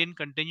was an Indian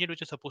contingent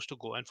which was supposed to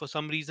go, and for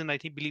some reason, I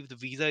think believe the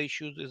visa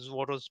issues is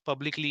what was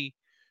publicly,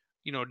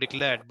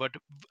 declared. But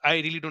I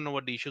really don't know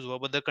what the issues were.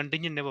 But the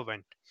contingent never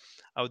went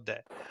out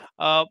there.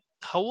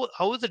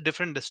 How is it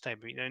different this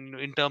time,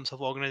 in terms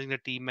of organizing the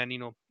team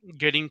and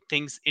getting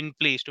things in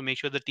place to make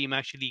sure the team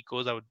actually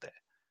goes out there?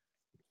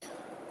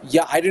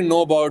 Yeah, I didn't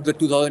know about the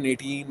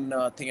 2018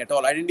 thing at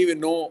all. I didn't even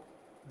know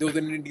there was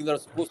an Indian team that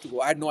was supposed to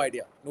go. I had no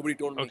idea. Nobody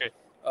told me. Okay.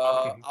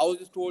 Mhm. I was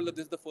just told that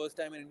this is the first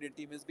time an Indian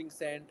team is being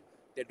sent.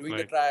 They're doing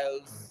the Right.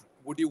 trials.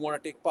 Would you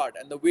want to take part?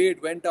 And the way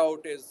it went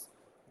out is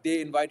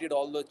they invited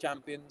all the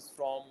champions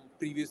from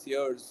previous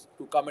years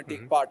to come and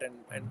take Hmm. part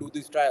and do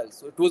these trials.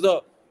 So it was a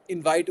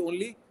invite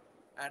only,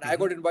 and I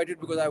Hmm. got invited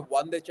because I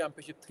won their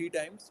championship 3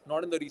 times,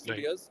 not in the recent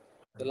Right. years.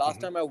 The last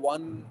Hmm. time I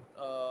won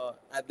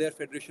at their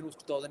federation was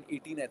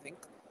 2018, I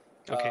think.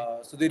 Okay.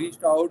 So they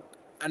reached out,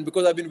 and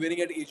because I've been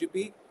winning at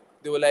AGP,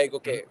 they were like, Hmm.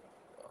 okay,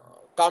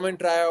 come and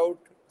try out,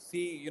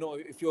 see,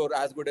 if you're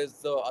as good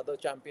as the other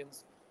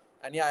champions.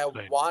 And yeah,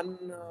 Right.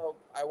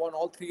 I won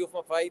all three of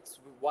my fights.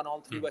 We won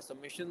all three Mm. by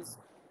submissions.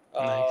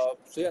 Nice.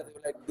 So yeah, they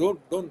were like,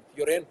 don't,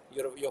 you're in,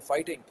 you're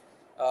fighting.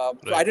 So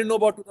I Right. didn't know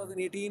about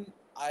 2018.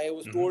 I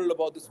was Hmm. told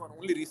about this one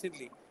only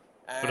recently,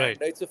 and Right.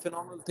 it's a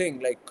phenomenal thing.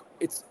 Like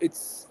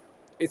it's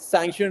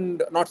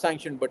sanctioned, not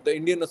sanctioned, but the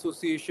Indian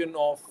Association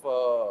of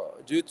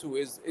Jiu-Jitsu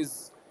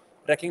is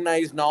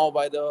recognized now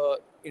by the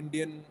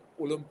Indian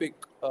Olympic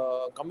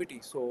Committee.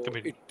 So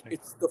Committee. Right.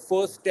 it's the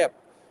first step.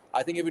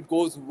 I think if it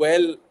goes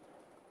well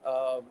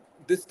uh,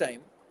 this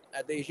time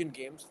at the Asian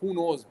Games, who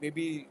knows?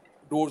 Maybe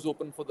doors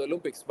open for the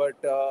Olympics. But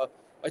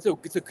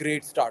it's a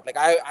great start. Like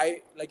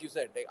I like you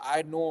said, like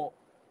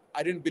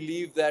I didn't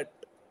believe that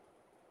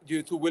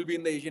Jiu-Jitsu will be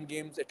in the Asian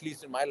Games at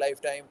least in my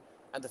lifetime,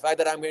 and the fact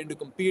that I'm going to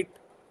compete,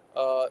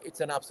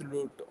 it's an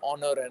absolute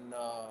honor, and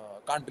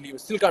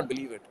still can't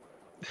believe it.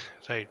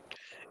 Right.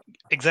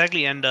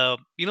 Exactly. And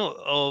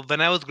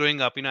when I was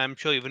growing up, I'm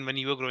sure even when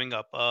you were growing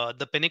up,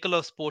 the pinnacle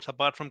of sports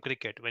apart from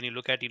cricket, when you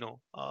look at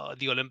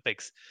the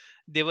Olympics,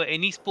 there were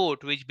any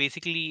sport which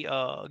basically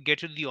get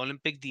to the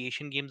Olympics, the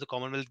Asian Games, the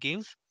Commonwealth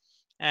Games,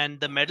 and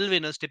the medal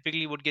winners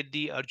typically would get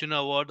the Arjuna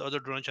Award or the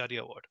Dronacharya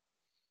Award.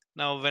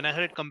 Now, when I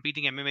started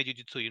competing MMA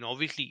Jiu-Jitsu,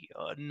 obviously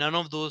none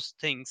of those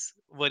things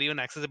were even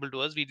accessible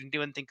to us. We didn't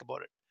even think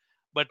about it.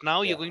 But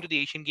now you're Yeah. going to the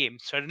Asian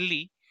Games.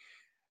 Suddenly,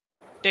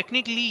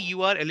 technically,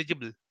 you are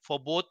eligible for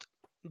both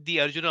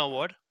the Arjuna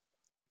Award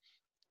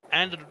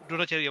and the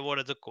Dronacharya Award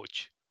as a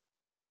coach,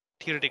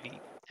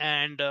 theoretically.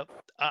 And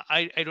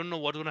I don't know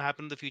what's going to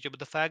happen in the future, but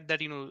the fact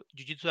that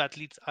jiu-jitsu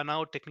athletes are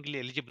now technically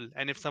eligible,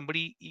 and if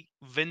somebody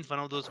wins one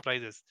of those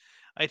prizes,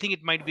 I think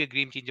it might be a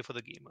game changer for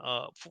the game,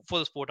 for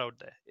the sport out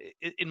there,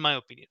 in my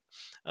opinion.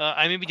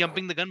 I may be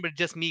jumping the gun, but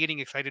just me getting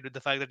excited with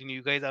the fact that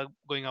you guys are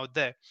going out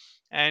there,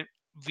 and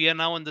we are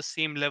now on the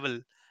same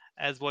level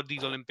as what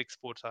these Olympic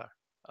sports are.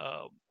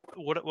 Uh,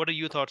 what are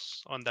your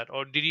thoughts on that,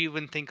 or did you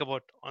even think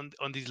about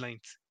on these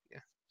lines? Yeah.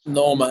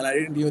 No, man, I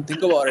didn't even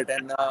think about it,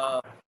 and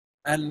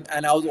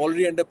I was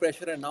already under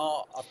pressure, and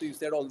now after you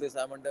said all this,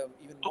 I'm under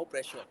even more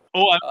pressure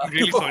Oh, I'm to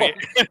really perform. sorry.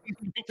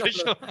 No, For no,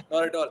 sure.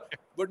 not at all.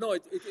 But no,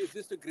 it's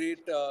just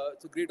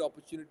it's a great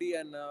opportunity,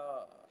 and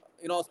I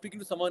was speaking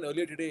to someone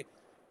earlier today,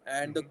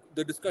 and the Mhm.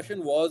 the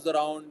discussion was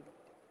around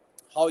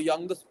how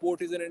young the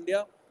sport is in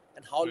India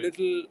and how Right.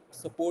 little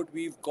support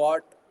we've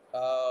got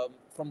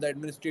from the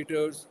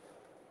administrators.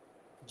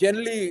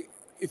 Generally,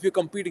 if you're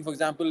competing, for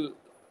example,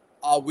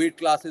 our weight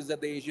classes that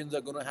the Asians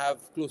are going to have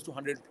close to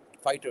 100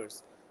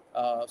 fighters.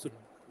 So,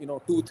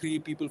 Mhm. 2-3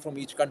 people from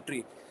each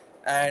country,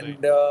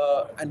 Right.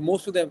 and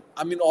most of them,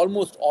 I mean,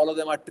 almost all of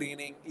them are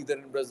training either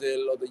in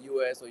Brazil or the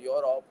US or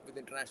Europe with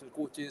international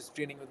coaches,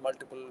 training with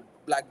multiple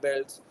black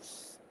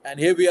belts. And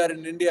here we are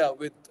in India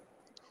with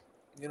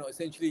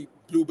essentially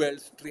blue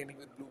belts, training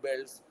with blue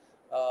belts.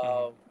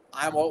 Mhm.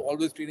 I'm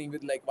always training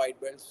with like white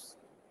belts,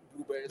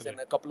 blue belts, and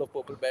Right. a couple of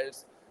purple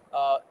belts.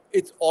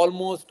 It's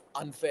almost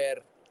unfair,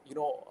 you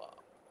know, uh,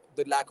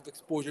 the lack of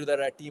exposure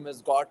that our team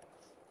has got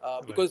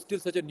Right. because it's still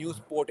such a new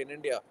sport in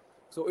India.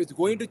 So it's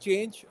going to Mhm.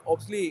 change.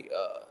 Obviously,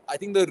 I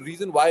think the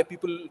reason why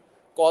people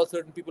call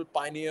certain people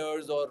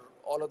pioneers or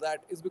all of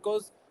that is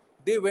because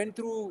they went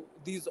through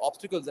these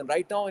obstacles. And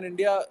right now in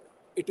India,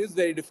 it is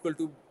very difficult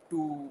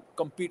to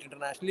compete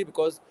internationally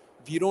because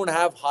we don't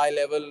have high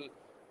level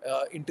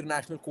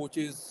international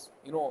coaches,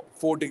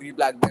 4 degree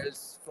black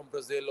belts from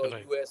Brazil or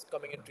Right. US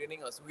coming and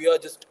training us. We are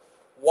just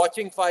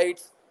watching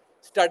fights,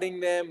 studying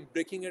them,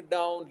 breaking it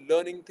down,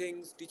 learning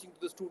things, teaching to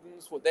the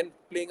students, for then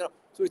playing up.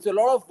 So it's a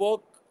lot of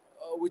work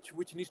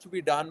which needs to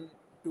be done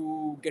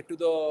to get to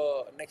the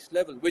next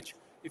level. Which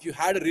if you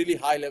had a really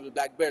high level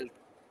black belt,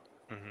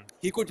 Mhm.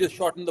 he could just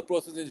shorten the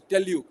process and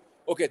tell you,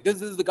 okay,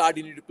 this is the card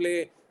you need to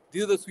play.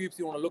 These are the sweeps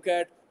you want to look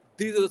at.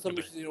 These are the Right.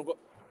 submissions you know.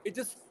 It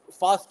just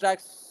fast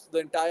tracks the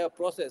entire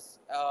process.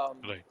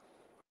 Right.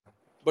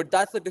 But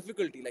that's the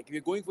difficulty. Like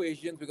we're going for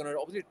Asians, we're gonna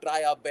obviously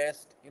try our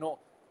best.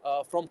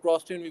 From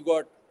cross train, we've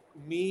got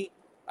me.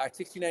 At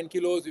 69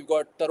 kilos, we've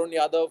got Tarun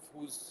Yadav,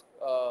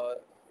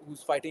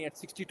 who's fighting at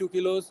 62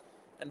 kilos,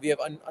 and we have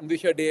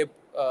Anvisha Deb,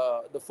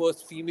 the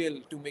first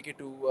female to make it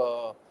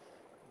to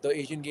the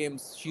Asian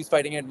Games. She's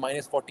fighting at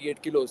minus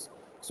 48 kilos.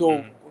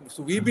 So, Hmm.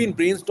 so we've been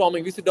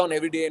brainstorming. We sit down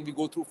every day and we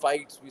go through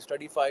fights. We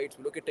study fights.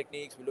 We look at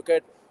techniques. We look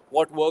at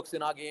what works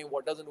in our game,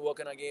 what doesn't work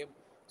in our game.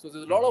 So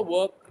there's a lot Hmm. of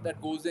work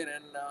that goes in,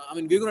 and I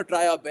mean, we're going to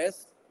try our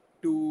best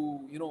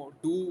to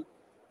do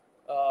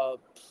uh,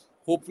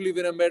 hopefully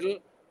win a medal.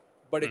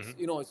 But it's Hmm.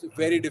 it's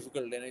very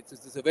difficult, and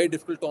it's a very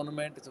difficult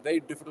tournament. It's a very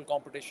difficult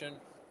competition.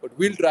 But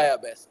we'll try our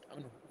best. I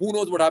mean, who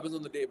knows what happens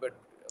on the day? But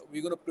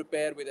we're going to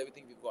prepare with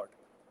everything we've got.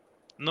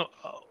 No,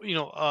 I'll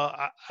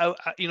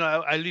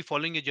be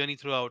following your journey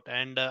throughout,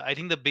 and I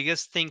think the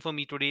biggest thing for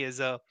me today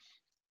is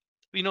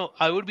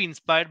I would be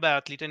inspired by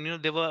athletes,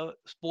 and there were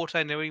sports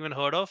I never even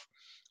heard of.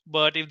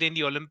 But if they're in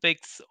the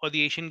Olympics or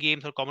the Asian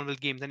Games or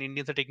Commonwealth Games and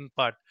Indians are taking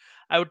part,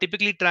 I would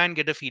typically try and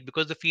get a feed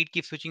because the feed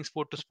keeps switching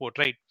sport to sport,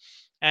 right?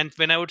 And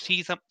when I would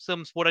see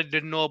some sport I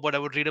didn't know about, I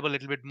would read up a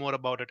little bit more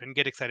about it and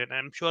get excited. And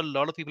I'm sure a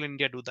lot of people in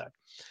India do that.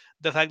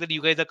 The fact that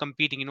you guys are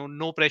competing,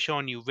 no pressure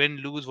on you, win,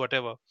 lose,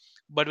 whatever.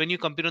 But when you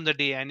compete on the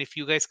day, and if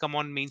you guys come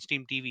on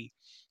mainstream TV,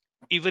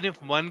 even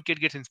if one kid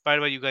gets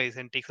inspired by you guys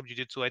and takes up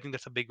jiu-jitsu, I think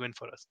that's a big win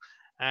for us.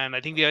 And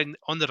I think we are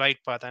on the right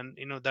path, and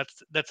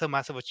that's a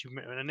massive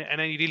achievement, and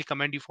I really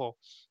commend you for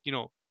you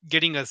know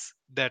getting us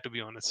there, to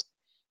be honest.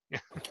 Yeah.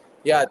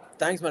 Yeah,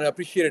 thanks, man. I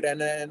appreciate it.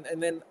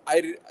 And then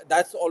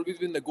that's always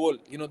been the goal.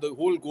 The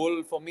whole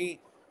goal for me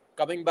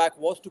coming back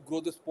was to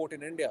grow the sport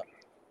in India.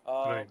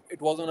 Right.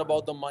 It wasn't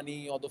about the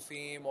money or the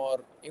fame or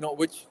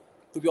which,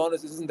 to be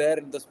honest, isn't there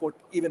in the sport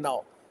even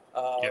now.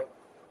 Yeah. Uh,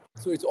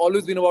 so it's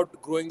always been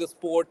about growing the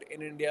sport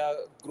in India,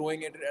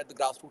 growing it at the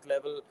grassroots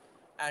level.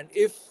 And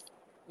if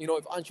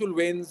Anshul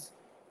wins,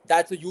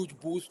 that's a huge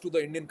boost to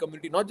the Indian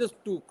community, not just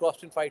to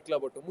CrossFit Fight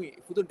Club or to me,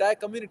 for the entire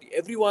community.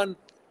 Everyone,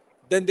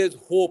 then there's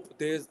hope.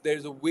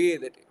 There's a way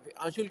that if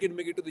Anshul can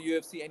make it to the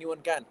UFC,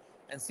 anyone can.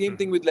 And same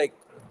thing Hmm. with like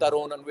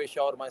Taron,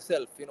 Anvesha, or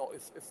myself.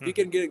 If we Hmm.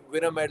 can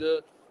win a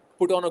medal,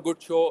 put on a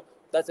good show,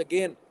 that's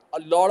again a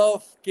lot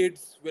of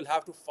kids will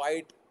have to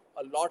fight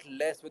a lot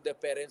less with their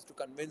parents to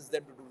convince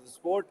them to do the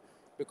sport,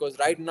 because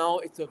right now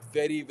it's a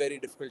very very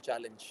difficult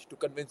challenge to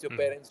convince your Hmm.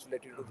 parents to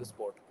let you do the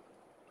sport.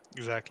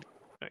 Exactly.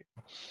 Right.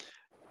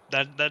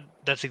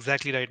 That's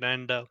exactly right.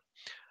 And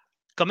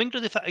coming to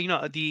the fact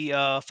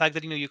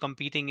that you're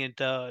competing in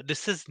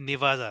this is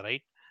Nevada,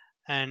 right?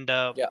 And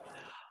Yeah,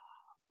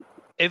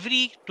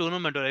 every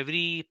tournament or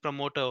every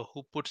promoter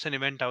who puts an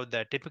event out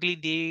there, typically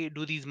they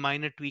do these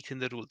minor tweaks in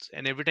the rules,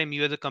 and every time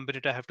you as a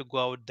competitor have to go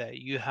out there,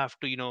 you have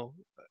to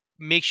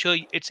make sure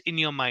it's in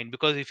your mind,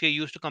 because if you're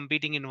used to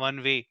competing in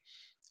one way,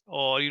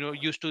 or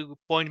used to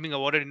point being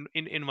awarded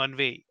in one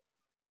way,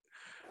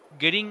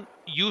 getting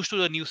used to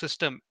the new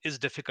system is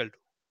difficult,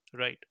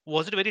 right?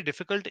 Was it very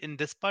difficult in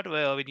this part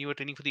where when you were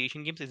training for the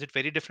Asian Games? Is it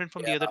very different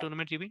from the yeah. other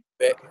tournaments you've been?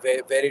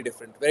 Okay. Very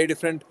different. Very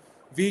different.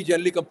 We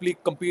generally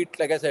compete,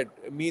 like I said,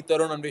 me,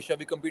 Tarun, and Vesha,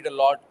 we compete a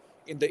lot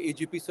in the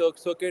AGP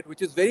circuit,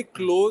 which is very Mm,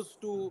 close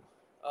to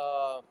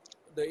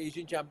the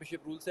Asian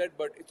Championship rule set,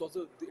 but it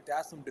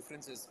has some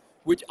differences,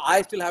 which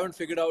I still haven't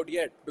figured out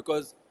yet.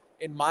 Because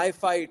in my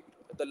fight,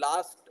 the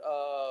last,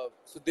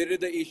 so they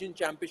did the Asian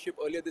Championship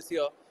earlier this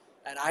year,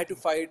 and I had to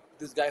fight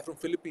this guy from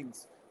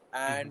Philippines.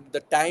 mhm, And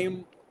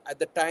at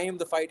the time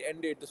the fight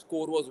ended, the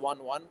score was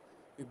 1-1.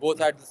 We both mm,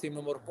 had the same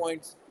number of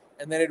points,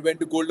 and then it went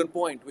to golden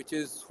point, which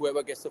is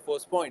whoever gets the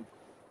first point.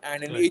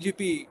 And in right.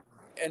 AGP,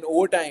 in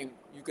overtime,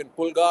 you can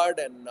pull guard,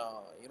 and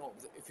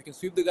if you can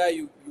sweep the guy,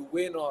 you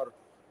win, or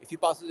if he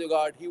passes your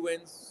guard, he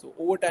wins. So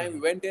overtime, we Mhm,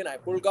 went in, I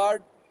pulled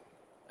guard,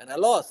 and I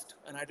lost,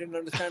 and I didn't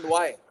understand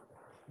why.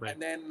 right.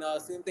 And then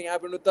same thing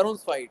happened with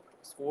Tarun's fight.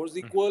 Scores Mm,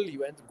 equal. He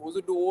goes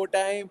into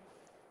overtime.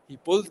 He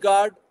pulls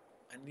guard,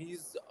 and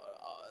his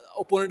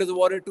opponent is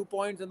awarded 2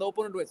 points, and the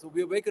opponent wins. So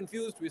we are very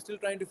confused. We're still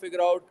trying to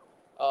figure out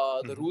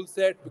the mhm, rule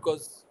set,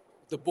 because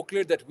the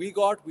booklet that we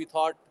got, we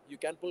thought you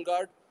can pull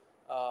guard.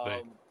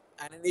 right.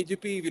 And in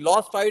AGP, we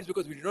lost fights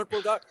because we did not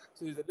pull guard.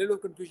 So there's a little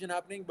confusion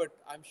happening, but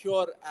I'm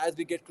sure as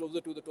we get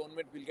closer to the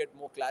tournament, we'll get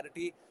more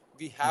clarity.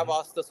 We have Mhm,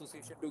 asked the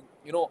association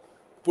to,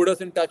 put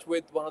us in touch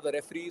with one of the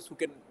referees who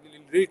can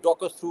really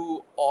talk us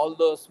through all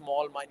the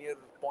small minor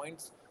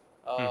points.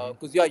 mhm,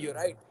 Because yeah, you're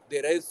right,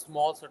 there is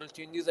small subtle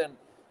changes, and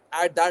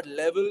at that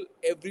level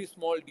every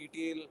small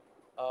detail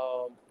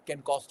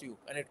can cost you,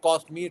 and it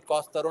cost me, it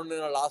cost Tarun in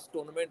our last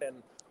tournament,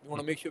 and we want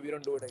to mhm, make sure we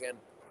don't do it again.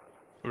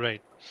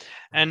 right.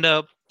 And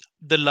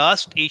the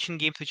last Asian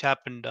Games which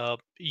happened,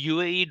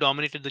 UAE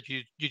dominated the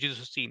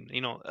jiu-jitsu scene.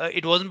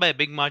 It wasn't by a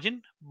big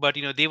margin, but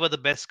they were the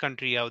best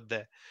country out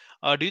there.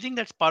 Do you think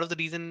that's part of the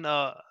reason?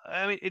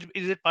 I mean,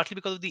 is it partly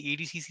because of the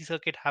ADCC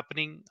circuit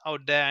happening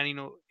out there,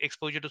 and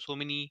exposure to so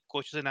many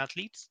coaches and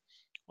athletes,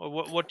 or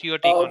what your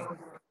take uh, on?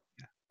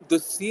 the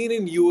scene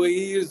in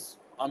UAE is,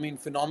 I mean,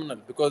 phenomenal,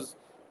 because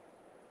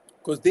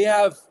they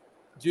have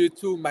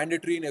jiu-jitsu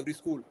mandatory in every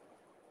school.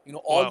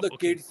 All Wow. the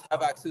Okay. kids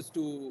have access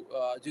to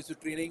jiu-jitsu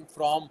training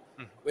from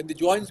Mhm, when they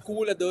join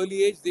school at the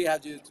early age. They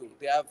have jiu-jitsu.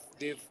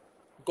 They've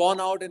gone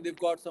out and they've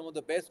got some of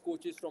the best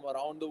coaches from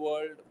around the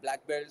world,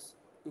 black belts,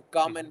 to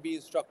come Hmm. and be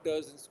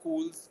instructors in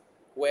schools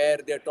where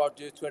they're taught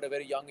jiu-jitsu at a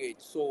very young age.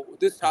 So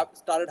this Hmm.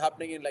 started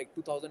happening in like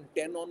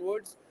 2010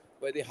 onwards,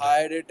 where they Right.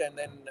 hired it, and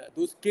then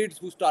those kids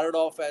who started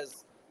off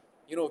as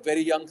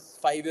very young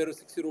 5 year or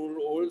 6 year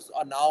olds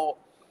are now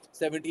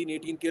 17,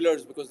 18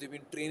 killers because they've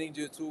been training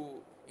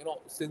jiu-jitsu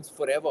since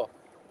forever,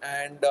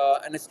 and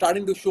it's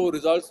starting to show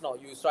results now.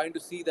 You're starting to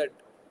see that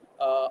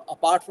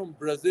apart from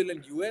Brazil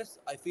and US,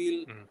 I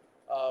feel Hmm.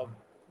 uh,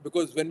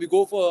 because when we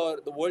go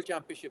for the World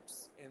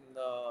Championships in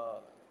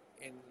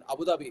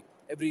Abu Dhabi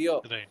every year,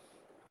 Right.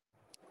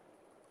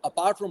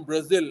 apart from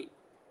Brazil,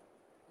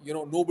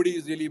 nobody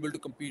is really able to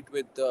compete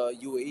with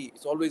UAE.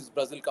 It's always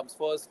Brazil comes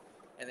first,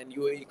 and then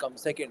UAE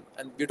comes second.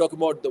 And we're talking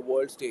about the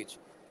world stage.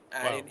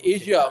 And in Wow. Okay.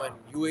 Asia, I mean,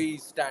 UAE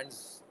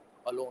stands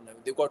alone. I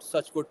mean, they've got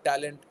such good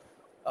talent,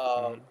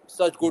 Hmm.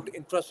 such good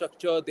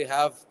infrastructure. They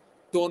have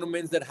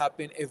tournaments that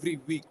happen every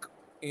week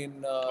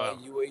in Wow.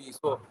 UAE.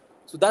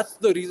 So that's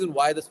the reason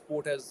why the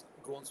sport has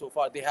grown so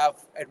far. They have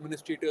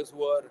administrators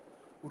who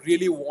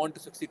really want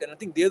to succeed, and I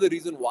think they're the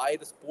reason why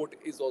the sport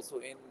is also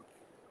in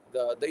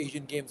the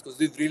Asian Games because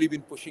they've really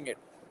been pushing it.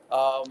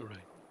 Um,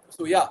 Right.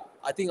 so yeah,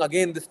 I think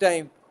again this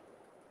time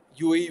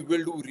UAE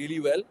will do really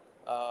well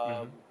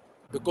um, Hmm.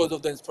 because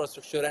of the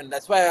infrastructure, and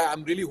that's why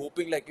I'm really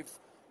hoping like if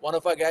one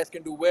of our guys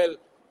can do well,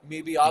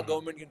 maybe our Hmm.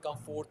 government can come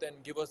forth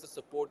and give us the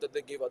support that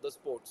they give other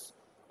sports,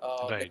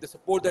 like Right. the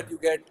support that you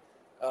get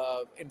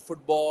in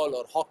football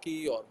or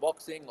hockey or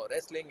boxing or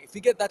wrestling. If we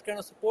get that kind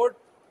of support,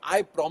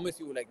 I promise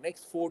you, like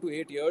next 4 to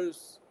 8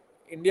 years,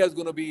 India is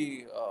going to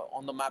be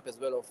on the map as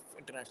well of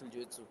international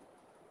jiu-jitsu.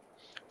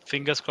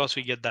 Fingers crossed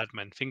we get that,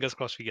 man. Fingers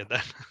crossed we get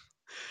that.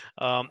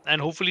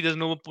 And hopefully there's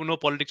no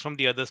politics from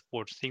the other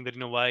sports saying that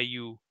why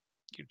you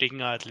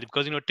taking our athlete,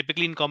 because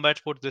typically in combat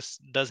sports this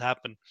does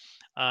happen,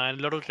 and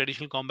a lot of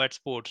traditional combat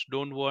sports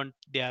don't want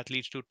the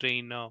athletes to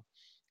train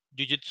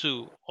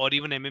jiu-jitsu or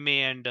even MMA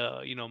and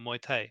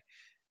Muay Thai,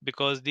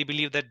 because they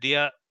believe that they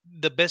are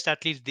the best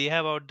athletes they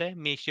have out there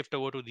may shift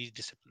over to these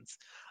disciplines.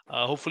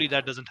 Hopefully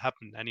that doesn't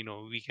happen, and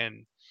we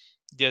can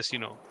just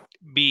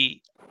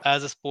be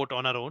as a sport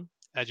on our own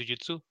as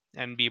jiu-jitsu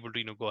and be able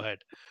to go ahead.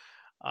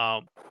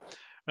 um,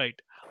 right.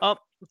 uh,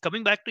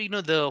 Coming back to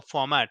the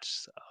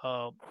formats,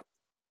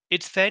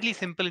 it's fairly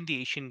simple in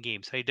the Asian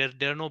games, right?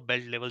 There are no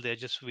belt levels, they're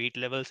just weight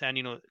levels, and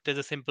there's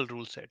a simple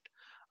rule set.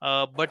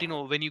 But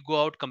when you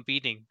go out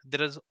competing,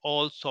 there is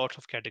all sorts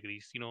of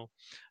categories.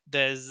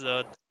 There's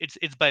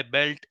it's by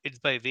belt, it's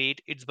by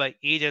weight, it's by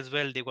age as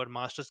well. They've got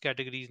masters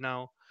categories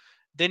now.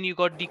 Then you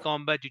got the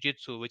combat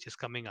jiu-jitsu, which is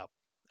coming up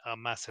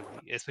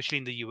massively, especially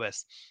in the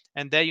US.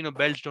 And there,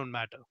 belts don't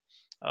matter.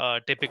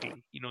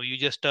 Typically, you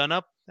just turn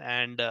up,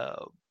 and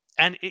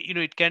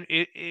it can,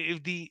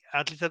 if the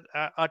athletes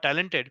are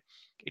talented,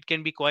 it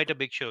can be quite a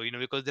big show.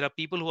 Because there are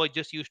people who are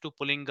just used to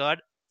pulling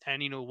guard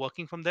and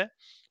working from there.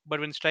 But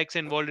when strikes are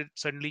involved, it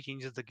suddenly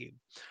changes the game.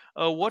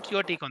 What's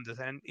your take on this?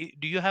 And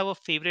do you have a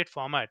favorite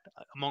format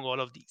among all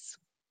of these?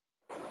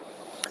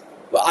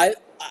 But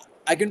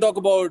I can talk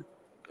about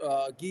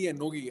gi and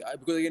nogi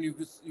because again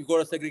you got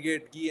to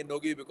segregate gi and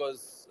nogi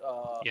because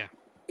Yeah.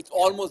 it's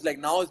almost like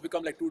now it's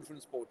become like two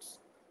different sports.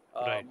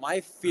 Right.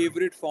 My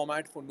favorite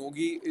format for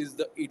nogi is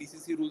the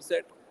ADCC rule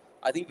set.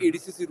 I think Hmm.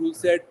 ADCC rule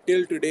set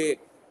till today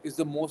is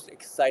the most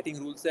exciting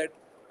rule set.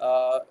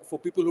 For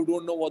people who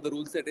don't know what the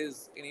rule set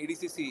is in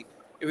ADCC,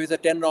 if it's a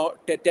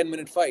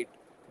 10-minute fight,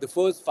 the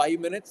first 5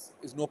 minutes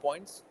is no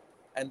points,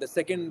 and the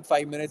second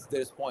 5 minutes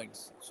there's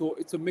points. So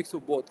it's a mix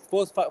of both.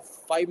 First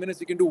 5 minutes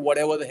you can do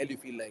whatever the hell you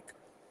feel like.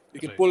 You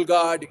can Right. pull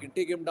guard, you can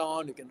take him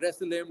down, you can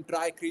wrestle him,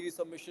 try crazy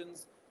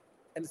submissions.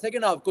 And the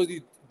second half,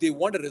 because they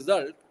want a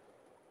result,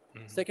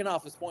 Hmm. second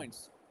half is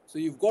points. So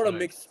you've got a Right.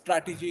 mixed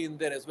strategy in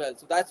there as well.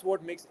 So that's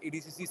what makes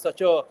ADCC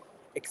such a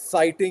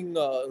exciting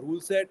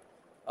rule set.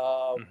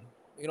 Uh, Hmm.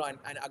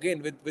 and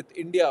again with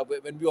India,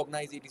 when we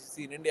organize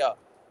ADCC in India,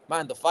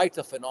 man, the fights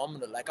are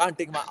phenomenal. I can't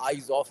take my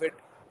eyes off it.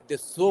 They're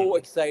so Hmm.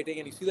 exciting,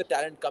 and you see the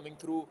talent coming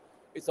through.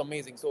 It's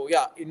amazing. So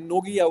yeah, in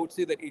Nogi, I would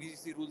say that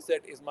ADCC rule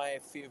set is my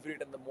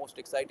favorite and the most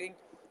exciting.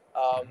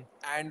 Hmm.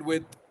 And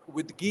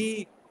with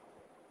Gi,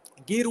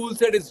 Gi rule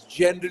set is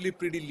generally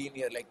pretty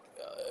linear. Like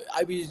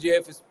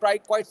IBJJF is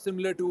quite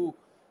similar to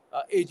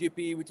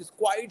AJP, which is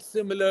quite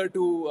similar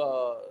to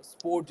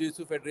Sport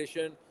Jiu-Jitsu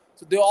Federation.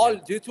 So they all Yeah.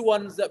 Jiu-Jitsu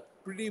ones are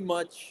pretty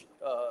much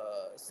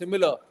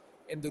similar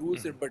in the rule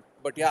Hmm. set.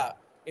 But yeah,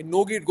 in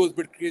Nogi it goes a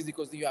bit crazy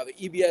because you have an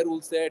EBI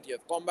rule set, you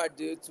have combat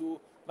Jiu-Jitsu.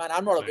 Man,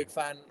 I'm not a Right. big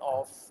fan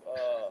of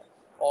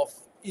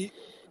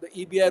the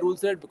EBI rule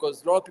set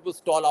because a lot of people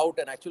stall out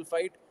an actual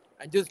fight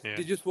and just Yeah.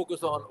 they just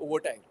focus on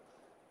overtime.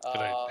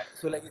 Right.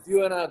 So like if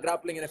you're in a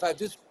grappling and if I've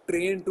just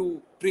trained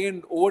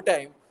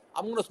overtime,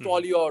 I'm gonna stall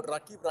Hmm. you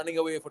out, keep running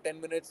away for 10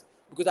 minutes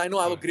because I know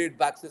I have a Right. great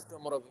back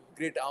system or a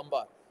great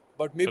armbar.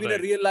 But maybe in a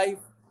Right. real life,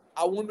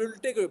 I won't be able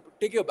to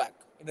take your back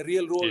in a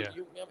real role. Yeah.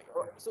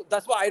 So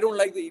that's why I don't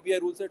like the EBI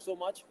rule set so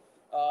much.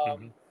 Um,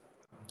 Hmm.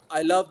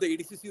 I love the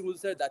ADCC rule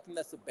set. I think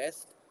that's the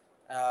best.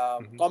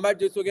 Hmm. Combat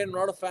Jiu-Jitsu again, I'm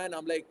not a fan.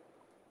 I'm like,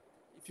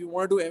 if you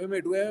want to do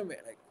MMA, do MMA.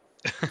 Like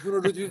If you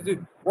want to do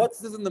jiu-jitsu, what's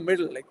this in the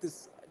middle? Like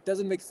this, it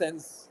doesn't make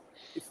sense.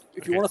 If you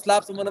Okay. want to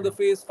slap someone in the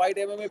face, fight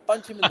MMA,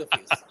 punch him in the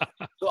face.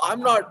 So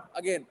I'm not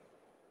again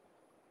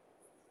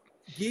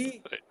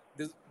gi.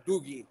 Right. Do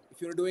gi.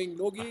 If you're doing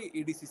no gi,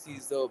 EDCC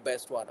is the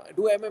best one.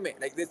 Do MMA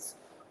like this.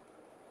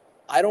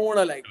 I don't want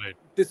to like. Right.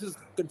 This is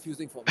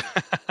confusing for me.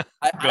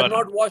 I've Got it.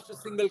 not watched a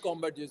single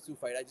combat jiu-jitsu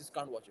fight. I just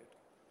can't watch it.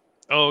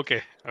 Oh,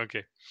 okay.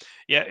 Okay.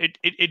 Yeah,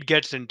 it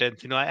gets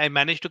intense. I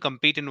managed to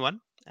compete in one,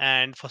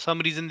 and for some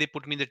reason they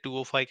put me in the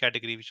 205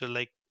 category, which was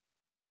like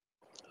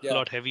a Yeah,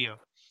 lot heavier.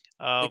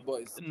 Uh, big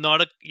boys.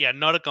 not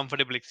a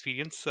comfortable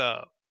experience.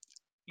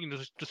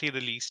 To say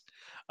the least.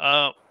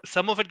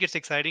 Some of it gets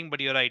exciting, but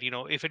you're right.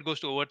 If it goes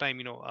to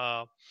overtime,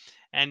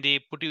 and they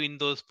put you in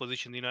those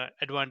positions,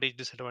 advantage,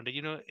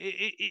 disadvantage.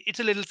 It's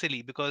a little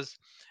silly because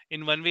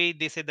in one way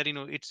they said that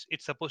it's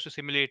supposed to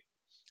simulate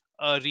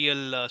a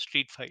real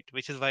street fight,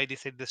 which is why they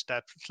said the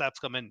slaps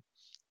come in.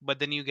 But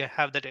then you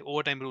have that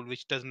overtime rule,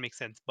 which doesn't make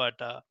sense. But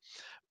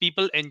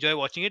people enjoy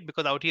watching it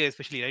because out here,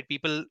 especially, right?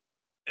 People,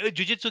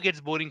 jiu-jitsu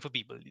gets boring for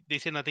people. They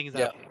say nothing is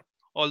Yeah, happening.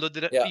 Although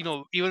yeah.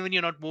 even when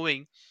you're not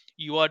moving,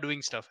 you are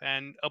doing stuff,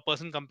 and a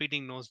person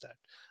competing knows that.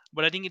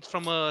 But I think it's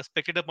from a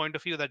spectator point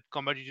of view that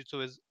combat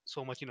jiu-jitsu is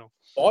so much, For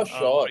more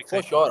sure, for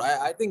exciting. sure.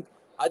 I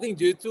think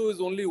jiu-jitsu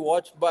is only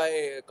watched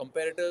by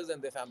competitors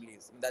and their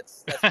families. And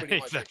that's pretty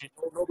much it. Exactly.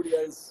 Nobody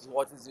else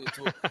watches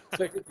jiu-jitsu.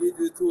 Especially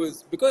jiu-jitsu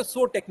is because it's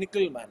so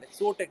technical, man. It's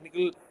so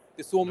technical.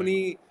 There's so Right.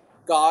 many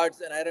guards,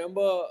 and I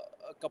remember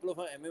a couple of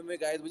our MMA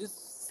guys were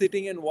just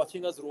sitting and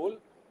watching us roll,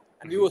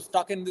 and we Hmm. were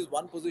stuck in this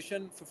one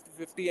position,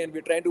 50-50, and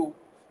we're trying to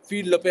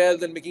feed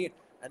lapels and making it.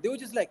 And they were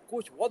just like,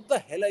 "Coach, what the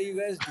hell are you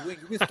guys doing?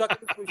 You've been stuck in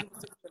this position for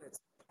 6 minutes."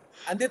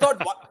 And they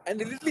thought, and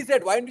they literally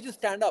said, "Why don't you just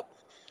stand up?"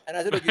 And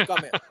I said, "Okay,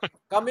 come here.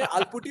 Come here.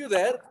 I'll put you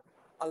there.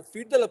 I'll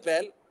feed the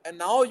lapel. And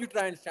now you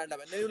try and stand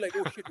up." And then you're like,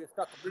 "Oh shit, we're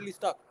stuck, completely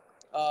stuck."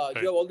 You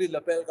Right. have all these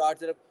lapel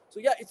guards.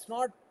 So yeah, it's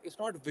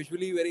not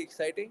visually very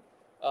exciting.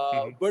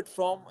 Hmm. But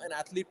from an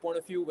athlete point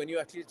of view, when you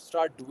actually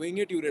start doing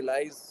it, you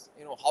realize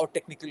how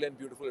technical and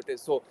beautiful it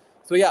is. So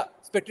yeah,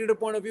 spectator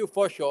point of view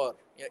for sure.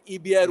 Yeah,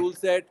 EBI rule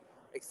set,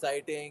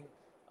 exciting.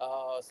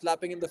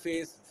 Slapping in the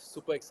face,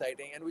 super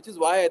exciting, and which is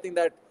why I think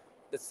that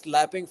the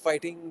slapping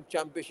fighting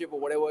championship or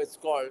whatever it's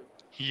called,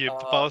 Yep,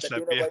 the power that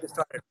slap. Yeah. Why they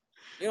started.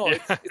 Yeah.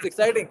 It's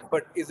exciting,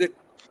 but is it?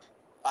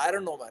 I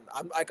don't know, man.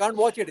 I can't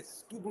watch it.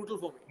 It's too brutal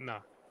for me. No.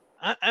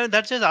 And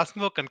that's just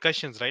asking for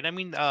concussions, right? I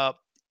mean,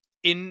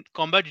 in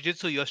combat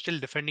jiu-jitsu, you're still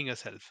defending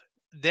yourself.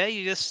 There,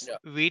 you're just Yeah,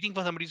 waiting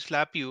for somebody to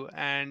slap you,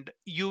 and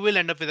you will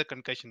end up with a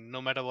concussion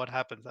no matter what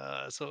happens.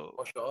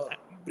 for sure.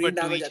 Brain But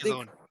to damage. I each his think.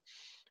 own.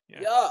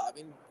 Yeah. Yeah, I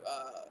mean,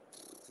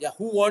 yeah.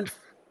 Who wants?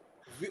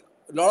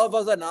 A lot of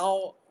us are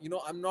now.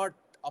 I'm not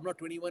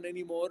 21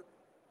 anymore.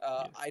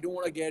 Yes. I don't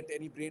want to get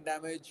any brain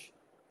damage.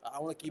 I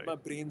want to keep Right.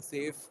 my brain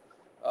safe.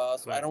 So I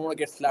Right. don't want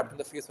to get slapped in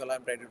the face while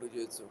I'm trying to do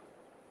jiu-jitsu.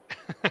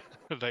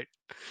 Right.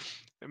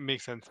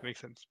 Makes sense.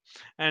 Makes sense.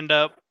 And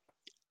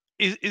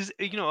is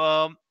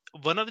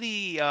one of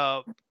the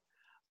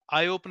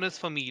eye openers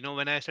for me,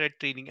 when I started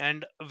training,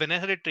 and when I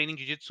started training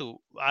jiu-jitsu,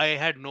 I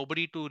had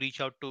nobody to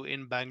reach out to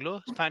in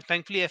Bangalore.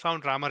 Thankfully, I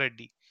found Rama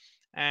Reddy,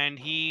 and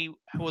he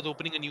was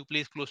opening a new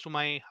place close to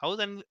my house,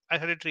 and I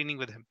started training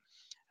with him.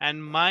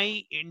 And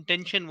my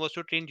intention was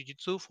to train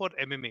jiu-jitsu for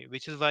MMA,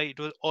 which is why it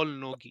was all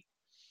no gi.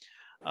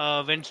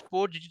 When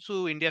Sport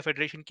Jiu-Jitsu India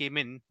Federation came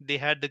in, they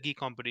had the gi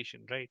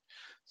competition, right?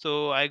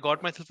 So I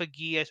got myself a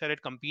gi. I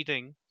started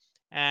competing,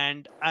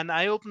 and an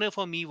eye opener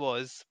for me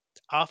was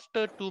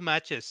after two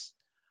matches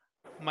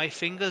my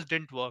fingers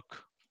didn't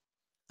work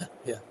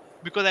Yeah.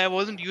 because I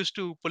wasn't used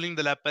to pulling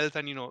the lapels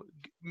and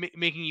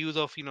making use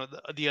of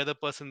the other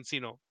person's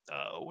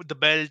with the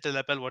belt, the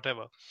lapel,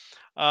 whatever.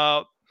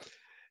 Uh,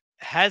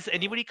 has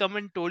anybody come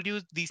and told you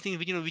these things,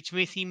 which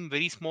may seem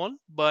very small,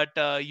 but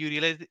you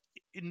realize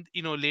in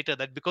later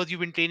that because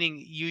you've been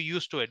training, you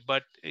used to it,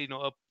 but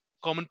a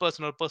common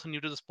person or a person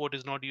new to the sport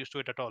is not used to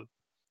it at all.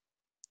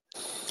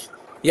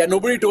 Yeah,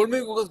 nobody told me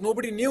because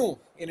nobody knew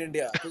in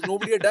India because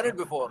nobody had done it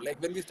before. Like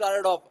when we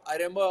started off, I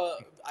remember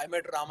I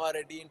met Rama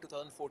Reddy in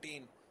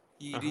 2014.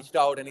 He Uh-huh. reached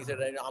out and he said,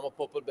 "I'm a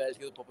purple belt."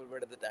 He was a purple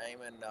belt at the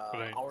time, and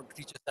Right. I want to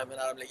teach a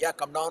seminar. I'm like, "Yeah,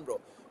 come down, bro."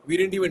 We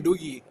didn't even do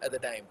gi at the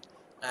time,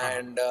 Uh-huh.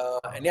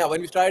 and yeah,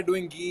 when we started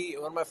doing gi,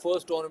 one of my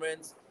first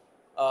tournaments,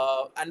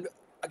 and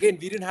again,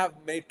 we didn't have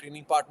many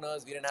training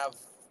partners. We didn't have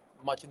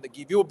much in the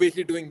gi. We were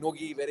basically doing no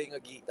gi, wearing a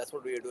gi. That's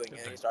what we were doing,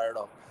 and we Right.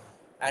 started off.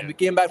 And Yeah. we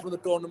came back from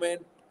the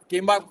tournament,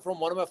 came back from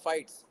one of my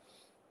fights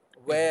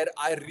Mhm. where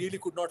I really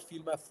could not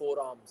feel my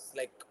forearms.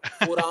 Like Yeah.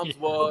 forearms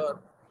were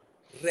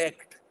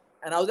wrecked,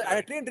 and I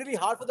Right. trained really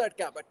hard for that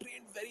camp. I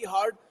trained very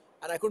hard,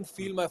 and I couldn't Mm.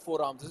 feel my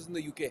forearms. This is in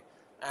the UK,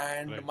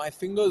 and Right. my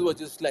fingers were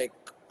just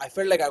like I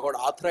felt like I got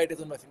arthritis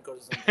on my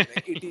fingers or something.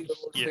 Like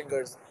 80-year-old's Yeah.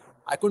 fingers.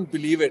 I couldn't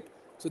believe it.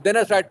 So then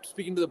I Mm. started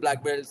speaking to the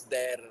black belts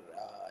there,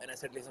 and I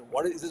said, "Listen,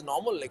 is this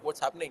normal? Like, what's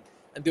happening?"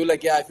 And they were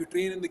like, "Yeah, if you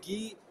train in the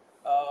key,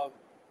 uh,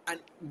 and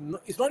no,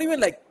 it's not even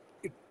like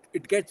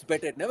it gets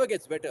better. It never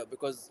gets better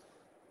because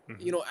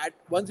Mhm. at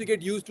once you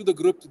get used to the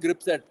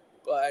grips at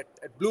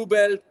blue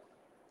belt,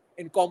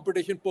 in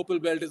competition, purple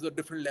belt is a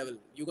different level.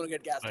 You're gonna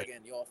get gassed Right.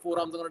 again. Your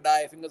forearms are gonna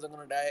die, fingers are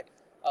gonna die.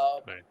 Uh,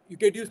 Right. you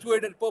get used to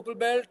it at purple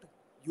belt.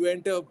 You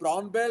enter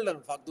brown belt,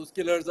 and fuck, those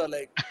killers are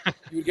like,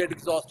 you get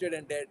exhausted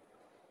and dead.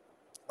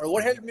 But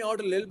what Right. helped me out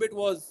a little bit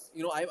was,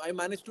 I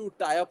managed to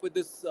tie up with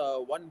this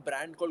one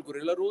brand called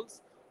Gorilla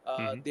Rolls.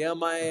 Hmm. They are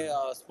my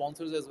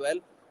sponsors as well.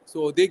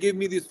 So they gave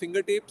me these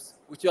finger tapes,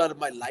 which are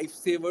my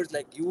lifesavers.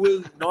 Like, you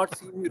will not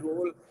see me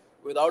roll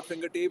without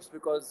finger tapes,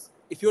 because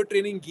if you're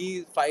training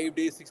gi 5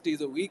 days, 6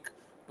 days a week,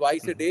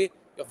 twice a Hmm. day,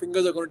 your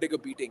fingers are going to take a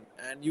beating,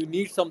 and you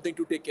need something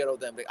to take care of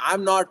them. Like,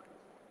 I'm not,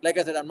 like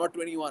I said, I'm not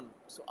 21,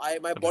 so I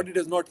my Right. body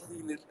does not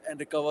heal and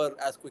recover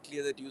as quickly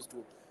as it used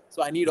to.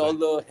 So I need all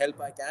Right. the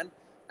help I can,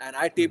 and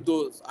Hmm.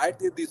 I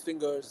tape these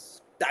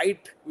fingers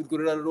tight with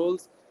gorilla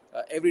rolls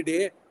every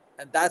day,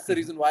 and that's the Hmm.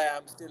 reason why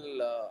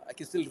I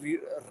can still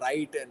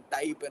write and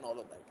type and all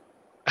of that.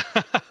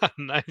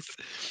 Nice.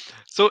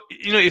 So,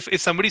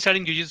 if somebody's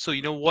starting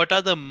jiu-jitsu, what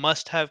are the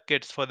must-have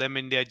kits for them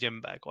in their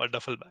gym bag or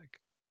duffel bag,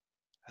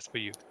 as per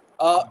you?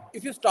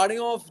 If you're starting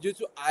off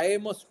jiu-jitsu, I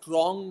am a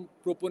strong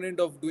proponent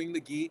of doing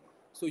the gi.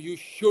 So you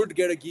should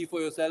get a gi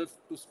for yourself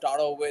to start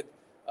off with.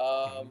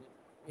 Um,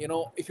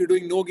 Hmm. if you're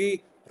doing no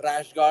gi,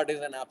 rash guard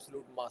is an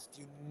absolute must.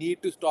 You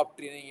need to stop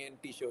training in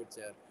t-shirts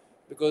here,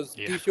 because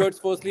Yeah. t-shirts,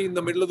 firstly, in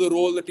the middle of the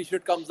roll, the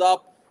t-shirt comes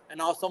up, and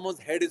now someone's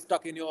head is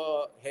stuck in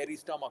your hairy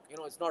stomach.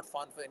 It's not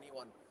fun for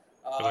anyone.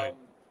 Right. Um,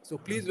 so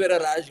please wear a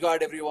rash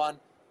guard, everyone.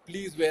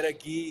 Please wear a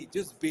gi.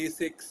 Just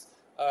basics.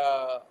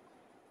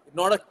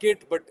 Not a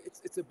kit, but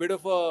it's a bit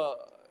of a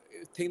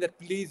thing that,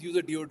 please use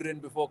a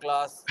deodorant before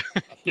class.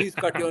 Yeah. Please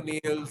cut your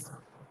nails.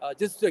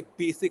 Just like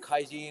basic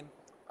hygiene,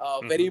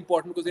 very Hmm.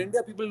 important, because in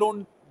India people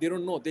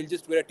don't know. They'll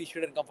just wear a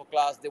t-shirt and come for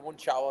class. They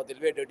won't shower. They'll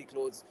wear dirty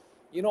clothes.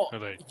 You know,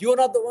 Right. you're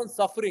not the one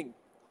suffering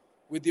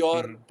with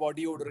your Hmm.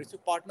 body odor. It's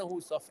your partner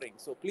who's suffering.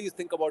 So please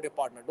think about your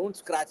partner. Don't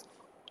scratch.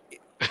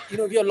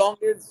 If you're long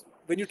nails,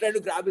 when you try to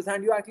grab his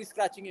hand, you're actually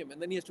scratching him,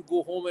 and then he has to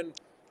go home and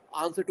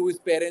answer to his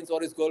parents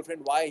or his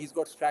girlfriend why he's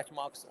got scratch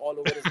marks all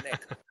over his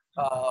neck.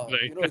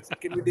 Right.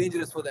 It can be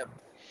dangerous for them.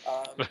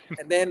 Right.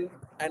 And then,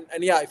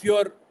 and yeah, if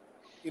you're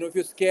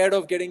scared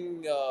of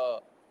getting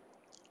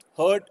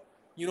hurt,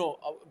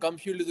 a gum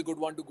shield is a good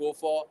one to go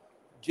for.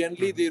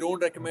 Generally, Hmm. they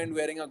don't recommend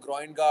wearing a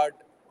groin guard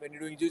when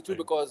you're doing jiu-jitsu, Right.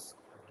 because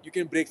you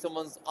can break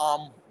someone's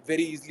arm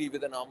very easily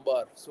with an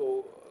armbar. So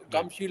Right.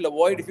 gum shield,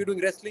 avoid. If you're doing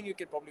wrestling, you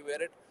can probably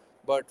wear it,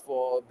 but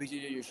for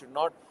BJJ, you should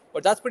not.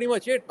 But that's pretty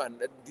much it, man.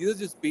 These are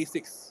just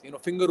basics.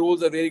 Finger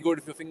rolls are very good.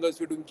 If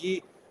you're doing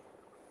gi,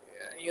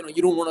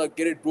 you don't want to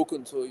get it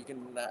broken, so you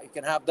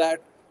can have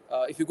that.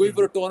 If you're going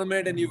for Hmm. a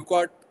tournament and you've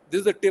got,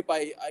 this is a tip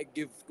I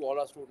give to all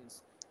our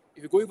students.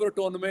 If you're going for a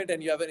tournament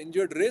and you have an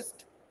injured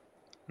wrist,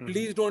 Hmm.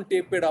 please don't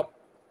tape it up,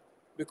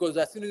 because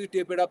as soon as you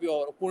tape it up,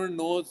 your opponent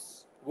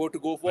knows what to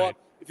go for. Right.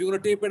 If you're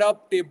going to tape it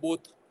up, tape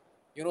both,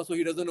 so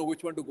he doesn't know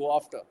which one to go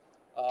after.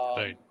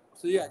 Right.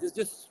 So yeah,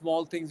 just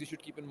small things you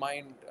should keep in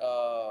mind.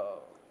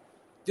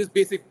 Just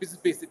basic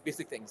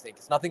things. Like,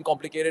 it's nothing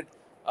complicated.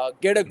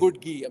 Get a Hmm.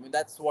 good gi. I mean,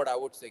 that's what I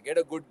would say. Get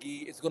a good gi.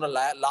 It's gonna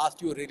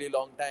last you a really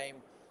long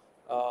time.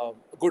 A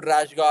good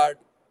rash guard,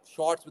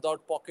 shorts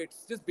without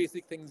pockets. Just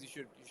basic things you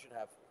should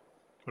have.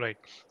 Right.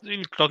 So,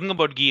 talking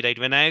about gi, right?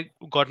 When I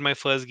got my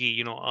first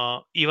gi,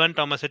 Ivan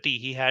Tomasetti,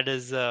 he had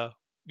his,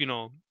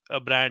 a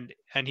brand,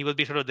 and he was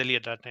based out of Delhi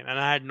at that time, and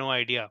I had no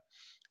idea.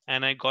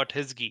 And I got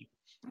his gi,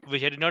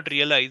 which I did not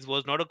realize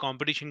was not a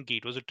competition gi;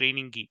 it was a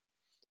training gi.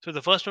 So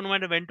the first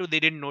tournament I went to, they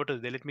didn't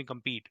notice. They let me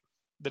compete.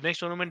 The next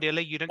tournament, they're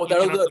like, Oh, you that was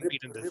cannot a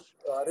compete in this.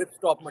 rip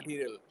stop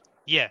material.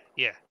 Yeah,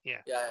 yeah,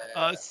 yeah. Yeah, yeah,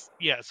 yeah,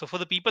 yeah. Yeah. So for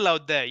the people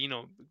out there,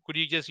 could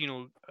you just,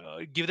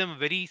 give them a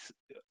very,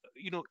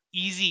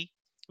 easy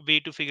way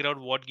to figure out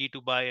what gi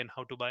to buy and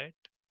how to buy it?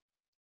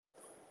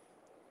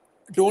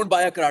 Don't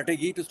buy a karate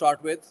gi to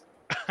start with.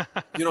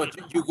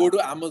 You go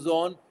to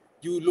Amazon,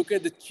 you look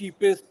at the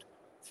cheapest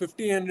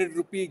 1500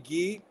 rupee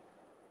gi.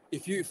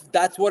 If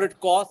that's what it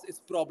costs,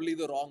 it's probably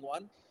the wrong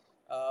one.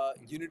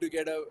 You need to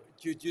get a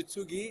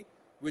jiu-jitsu gi,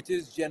 which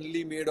is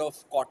generally made of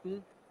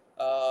cotton,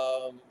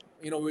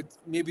 with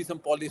maybe some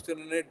polyester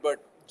in it.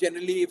 But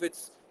generally, if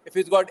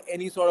it's got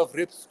any sort of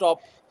ripstop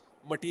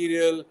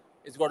material,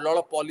 it's got a lot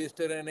of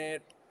polyester in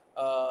it.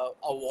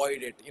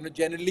 Avoid it.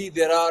 Generally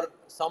there are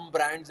some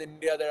brands in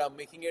India that are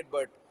making it,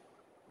 but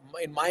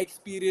in my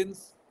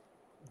experience,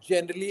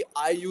 generally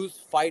I use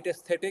Fight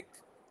Aesthetic,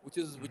 which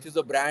is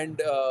a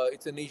brand.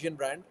 It's an Asian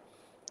brand,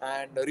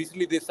 and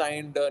recently they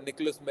signed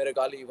Nicholas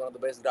Meregali, one of the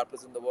best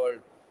grapplers in the world.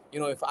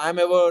 If I'm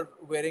ever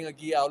wearing a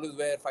gi, I always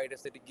wear Fight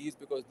Aesthetic gis,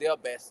 because they are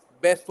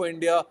best for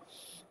India.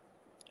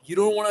 You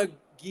don't want a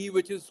ghee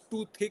which is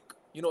too thick.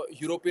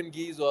 European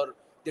ghees, or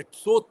they're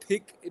so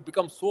thick it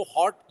becomes so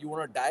hot you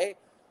want to die.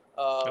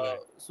 Right.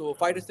 So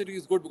phytoesthetic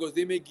is good, because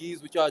they make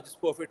ghees which are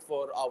just perfect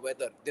for our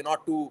weather.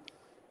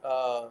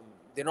 Um,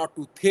 they're not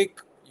too thick.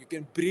 You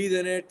can breathe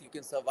in it, you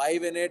can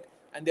survive in it,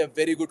 and they're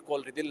very good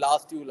quality. They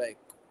last you like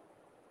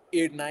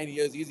 8 9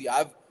 years easy.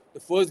 I've The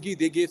first ghee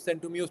they gave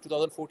sent to me was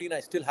 2014. I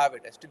still have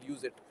it. I still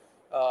use it.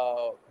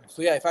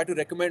 So yeah, if I had to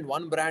recommend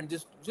one brand,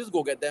 just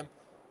go get them.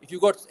 if you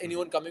got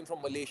anyone coming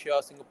from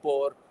Malaysia,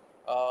 Singapore,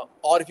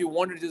 or if you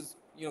want to just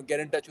get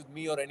in touch with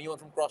me or anyone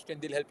from CrossTrain,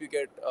 they'll help you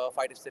get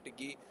fighter aesthetic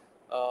gi.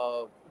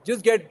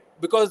 Just get,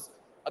 because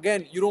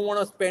again, you don't want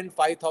to spend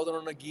 5,000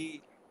 on a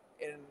gi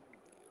in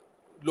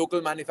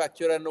local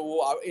manufacturer, and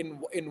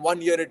in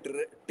 1 year it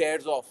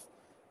tears off.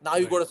 Now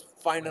you Right. got to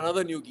find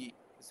another new gi.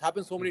 This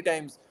happens so many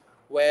times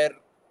where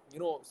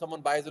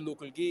someone buys a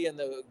local gi and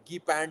the gi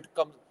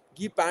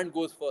pant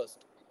goes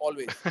first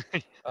always.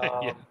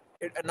 Yeah.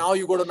 And now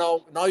you got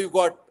to now you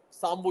got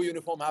sambo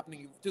uniform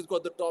happening. You've just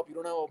got the top. You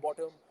don't have a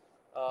bottom.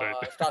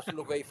 Right. Starts to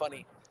look very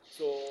funny.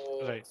 So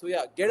Right. so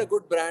yeah, get a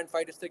good brand.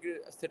 Fight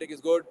aesthetic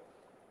is good.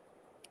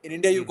 In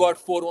India, you Hmm. got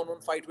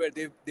 411 Fight where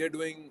they're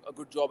doing a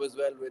good job as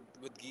well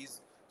with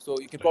geese. So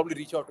you can Right. probably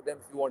reach out to them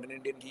if you want an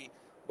Indian ghee.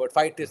 But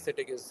Fight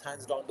aesthetic is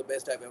hands down the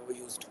best I've ever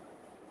used.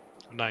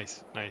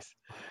 Nice. Nice.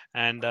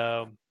 And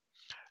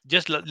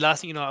just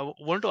last thing, I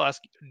want to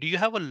ask, do you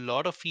have a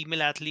lot of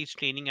female athletes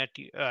training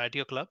at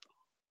your club,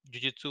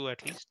 jiu-jitsu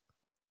at least?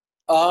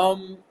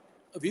 Um,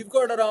 we've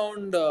got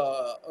around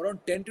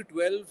 10 to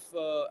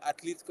 12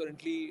 athletes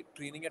currently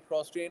training at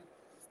Cross Train.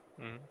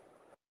 Hmm.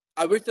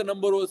 I wish the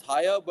number was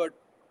higher, but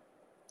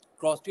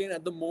Cross Train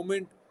at the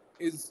moment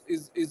is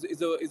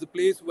a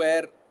place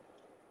where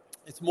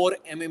it's more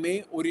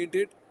MMA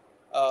oriented.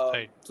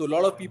 Right. So a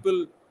lot of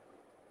people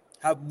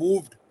have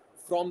moved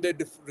from their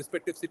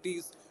respective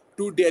cities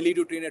to Delhi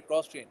to train at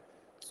Cross Train.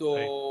 Right.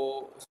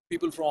 So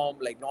people from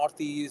like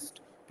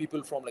Northeast,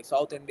 people from like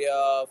South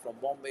India, from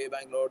Bombay,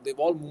 Bangalore, they've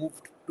all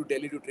moved to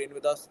Delhi to train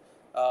with us,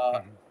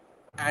 uh, Hmm.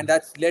 and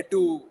that's led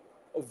to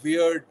a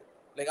weird,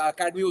 like, our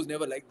academy was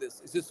never like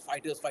this. It's just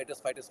fighters, fighters,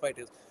 fighters,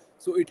 fighters.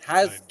 So it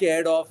has Right.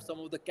 scared off some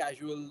of the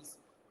casual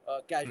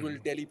Hmm.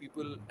 Delhi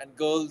people and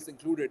girls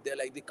included. They're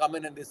like, they come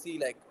in and they see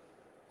like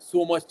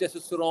so much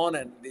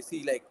testosterone and they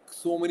see like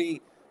so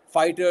many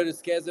fighters, it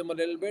scares them a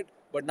little bit.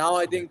 But now I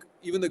Right. think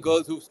even the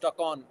girls who've stuck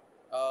on,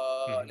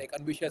 Hmm. like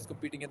Anvisha is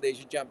competing in the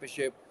Asian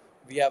Championship.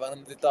 We have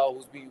Anandita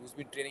who's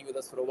been training with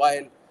us for a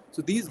while.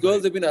 So these girls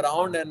Right. have been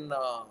around, and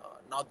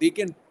now they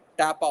can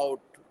tap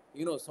out,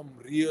 some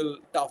real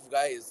tough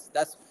guys.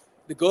 That's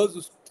the girls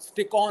who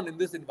stick on in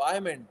this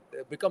environment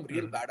become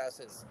real Hmm.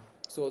 badasses.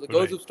 So the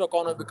girls who Right. stuck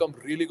on have become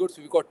really good.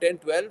 So we've got 10,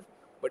 12,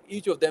 but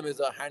each of them is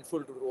a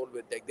handful to roll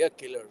with. Like, they're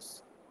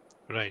killers.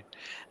 Right.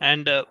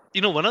 And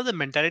one of the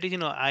mentalities,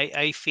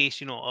 I face,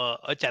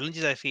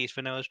 challenges I faced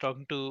when I was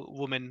talking to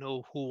women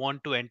who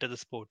want to enter the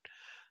sport.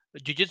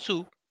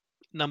 Jiu-jitsu,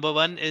 number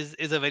one, is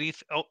a very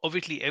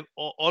obviously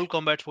all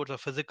combat sports are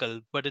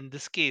physical, but in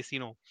this case,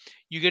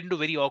 you get into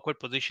very awkward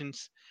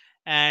positions,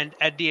 and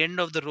at the end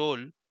of the roll,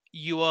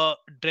 you are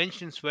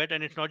drenched in sweat,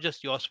 and it's not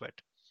just your sweat;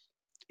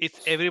 it's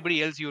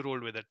everybody else you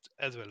rolled with it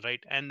as well,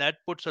 right? And that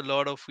puts a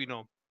lot of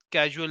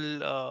casual,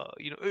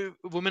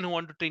 women who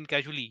want to train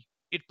casually,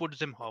 it puts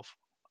them off.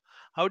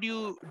 How do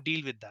you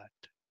deal with that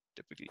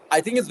typically?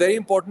 I think it's very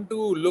important to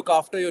look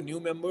after your new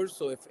members.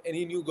 So if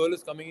any new girl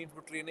is coming in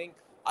for training,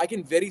 I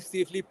can very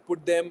safely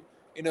put them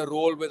in a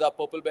role with our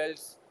purple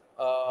belts.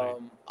 Right.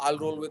 I'll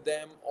roll with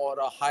them, or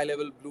a high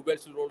level blue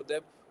belts will roll with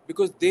them,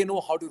 because they know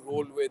how to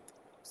roll with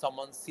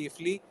someone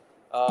safely,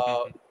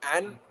 uh, Hmm.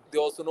 and they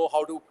also know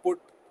how to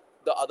put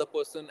the other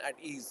person at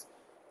ease.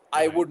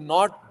 I Right. would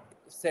not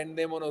send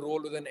them on a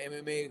roll with an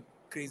MMA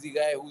crazy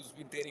guy who's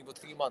been training for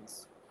 3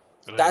 months.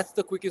 So Right. that's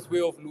the quickest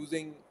way of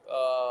losing,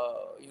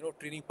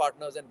 training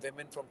partners and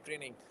women from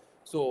training.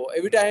 So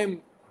every Right.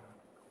 time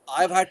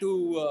I've had to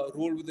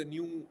roll with a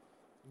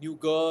new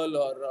girl,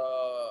 or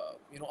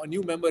a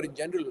new member in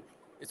general,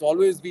 it's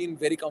always been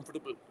very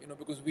comfortable.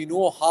 Because we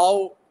know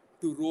how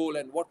to roll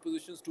and what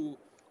positions to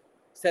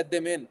set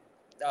them in,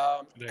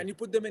 and Right. you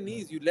put them in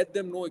ease. You let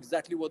them know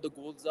exactly what the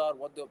goals are,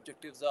 what the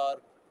objectives are.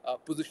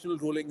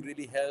 Positional rolling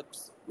really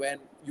helps when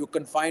you're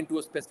confined to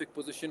a specific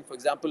position. For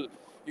example,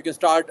 you can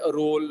start a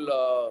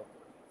roll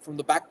from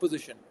the back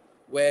position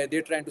where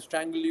they're trying to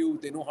strangle you.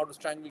 They know how to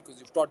strangle because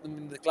you've taught them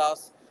in the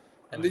class,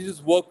 and they Right.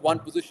 just work one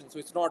position. So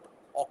it's not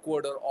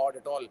awkward or odd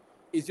at all.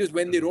 It's just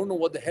when they Hmm. don't know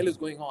what the hell is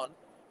going on,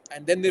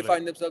 and then they Right.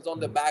 find themselves on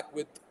the back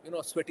with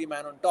a sweaty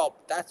man on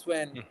top. That's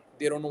when Mm.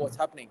 they don't know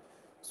what's happening.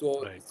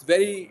 So Right. it's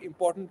very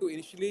important to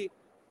initially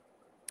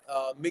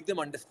make them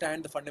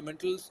understand the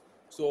fundamentals.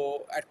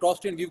 So at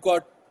CrossTrain, we've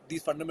got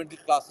these fundamental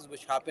classes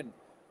which happen,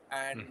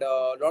 and Hmm.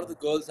 a lot of the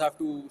girls have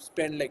to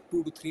spend like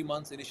 2 to 3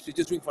 months initially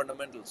just doing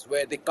fundamentals,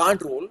 where they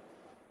can't roll,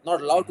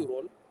 not allowed to Hmm.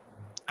 roll.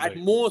 At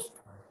Right. most,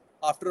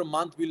 after a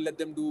month, we'll let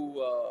them do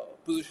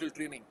positional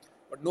training,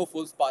 but no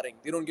full sparring.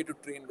 They don't get to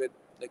train with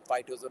like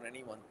fighters or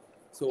anyone.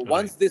 So Right.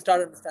 once they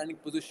start understanding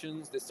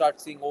positions, they start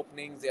seeing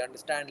openings, they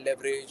understand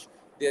leverage,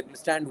 they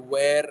understand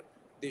where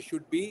they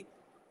should be,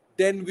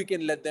 then we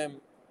can let them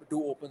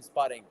do open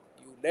sparring.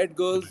 You let Right.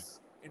 girls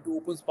into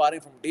open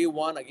sparring from day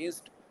one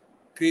against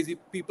crazy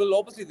people,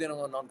 obviously they're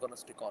not going to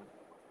stick on.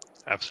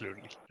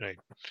 Absolutely. Right.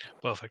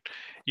 Perfect.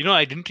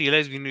 I didn't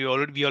realize we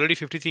already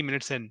 53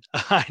 minutes in.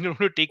 I don't want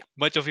to take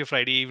much of your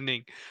Friday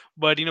evening,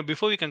 but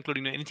before we conclude,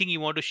 anything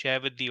you want to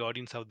share with the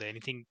audience out there?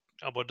 Anything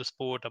about the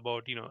sport,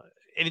 about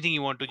anything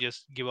you want to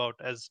just give out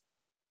as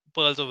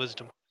pearls of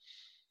wisdom?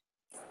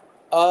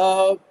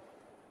 Uh,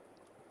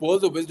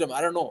 pearls of wisdom.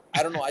 I don't know.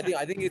 I don't know. I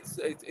think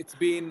it's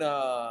been.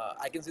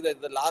 I can see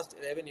that the last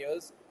 11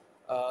 years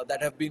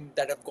that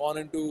have gone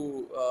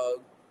into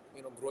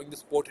growing the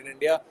sport in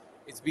India.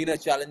 It's been a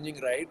challenging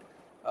ride,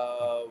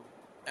 uh,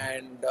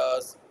 and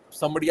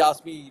somebody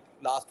asked me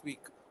last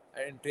week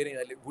in training,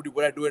 like,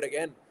 would I do it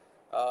again?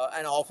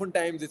 And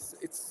oftentimes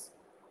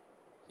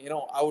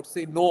I would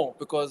say no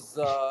because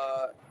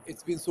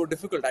it's been so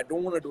difficult. I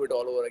don't want to do it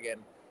all over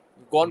again.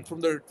 We've gone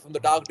Mhm. from the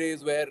dark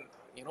days where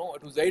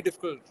it was very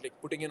difficult, like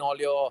putting in all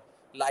your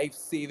life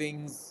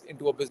savings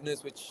into a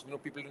business which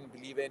people didn't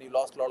believe in. You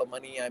lost a lot of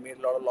money. I made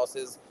a lot of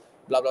losses.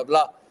 Blah blah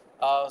blah.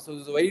 So it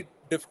was a very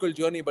difficult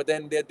journey. But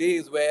then there are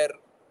days where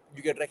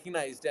you get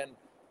recognized, and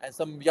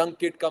some young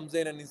kid comes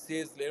in and he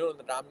says,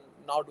 that I'm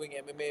now doing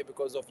MMA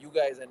because of you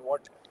guys and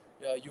what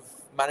you've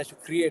managed to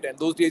create. And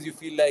those days you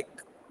feel like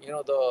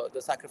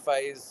the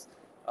sacrifice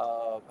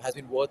has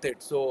been worth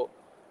it. So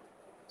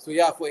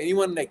yeah, for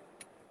anyone, like,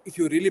 if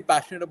you're really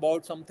passionate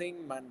about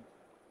something, man,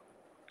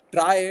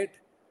 try it.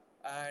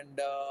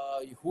 And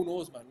who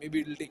knows, man,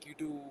 maybe it'll take you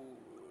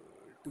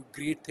to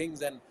great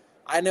things. And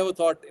I never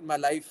thought in my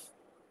life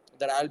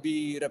that I'll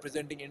be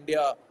representing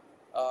India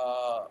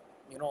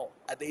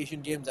at the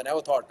Asian Games. I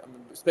never thought. I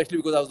mean, especially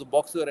because I was a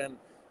boxer and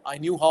I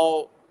knew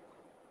how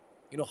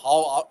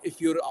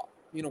if you're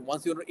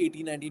once you're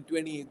 18, 19,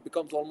 20, it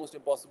becomes almost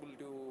impossible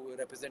to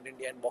represent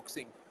India in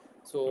boxing.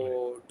 Right.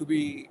 So to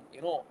be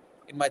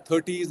in my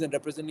 30s and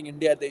representing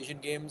India at the Asian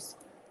Games,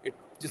 it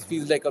just Mhm.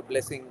 feels like a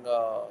blessing.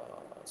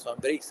 So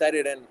I'm very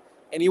excited, and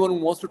anyone who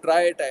wants to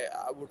try it,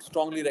 I would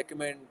strongly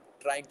recommend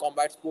trying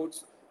combat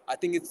sports. I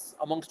think it's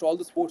amongst all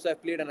the sports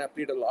I've played, and I've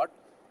played a lot,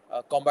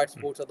 combat Mhm.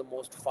 sports are the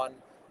most fun.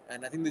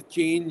 And I think they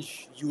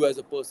change you as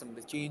a person,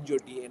 they change your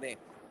DNA.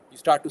 You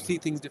start to see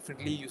things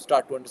differently, you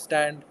start to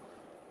understand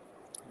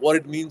what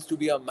it means to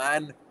be a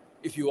man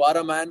if you are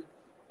a man.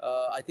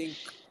 I think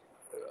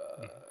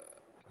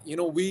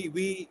Mhm.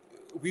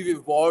 we've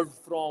evolved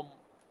from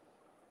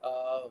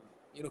uh,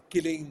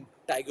 killing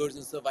tigers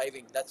and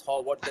surviving. That's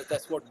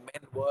what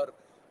men were,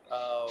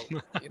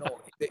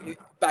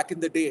 back in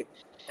the day.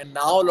 And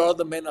now a lot of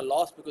the men are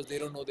lost because they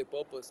don't know their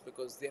purpose,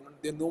 because there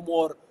are no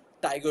more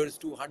tigers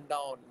to hunt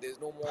down. There's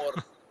no more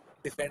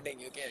defending.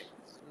 Okay,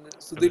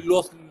 so Right.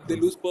 they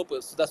lose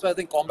purpose. So that's why I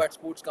think combat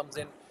sports comes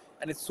in,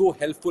 and it's so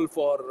helpful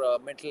for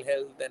mental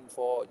health and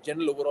for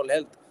general overall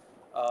health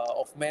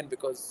of men,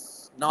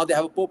 because now they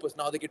have a purpose.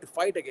 Now they get to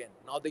fight again.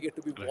 Now they get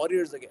to be Right.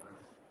 warriors again.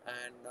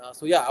 And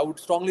so yeah, I would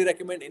strongly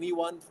recommend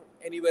anyone from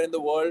anywhere in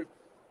the world,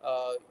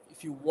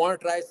 if you want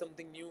to try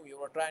something new, you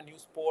want to try a new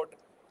sport,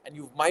 and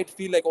you might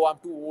feel like, oh, I'm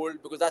too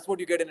old, because that's what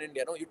you get in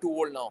India. No, you're too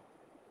old now.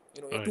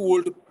 You're Right. too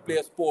old to play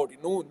a sport.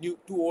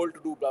 Too old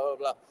to do blah blah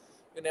blah.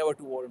 You're never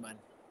too old, man.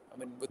 I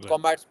mean, with Right.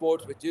 combat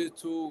sports, with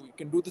jiu-jitsu, you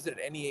can do this at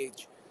any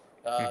age.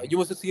 Mhm. You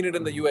must have seen it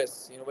in the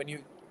US. When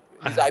you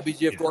these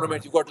IBJF Yeah.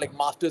 tournaments, you got like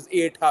Masters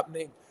 8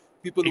 happening.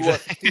 People who are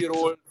Exactly.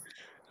 60-year-olds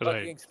Right.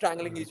 fucking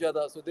strangling each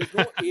other. So there's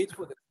no age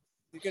for this.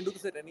 You can do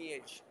this at any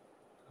age.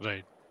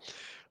 Right.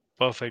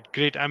 Perfect.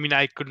 Great. I mean,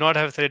 I could not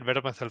have said it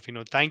better myself.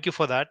 Thank you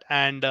for that.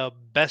 And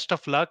best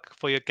of luck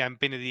for your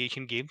campaign at the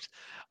Asian Games.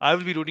 I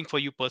will be rooting for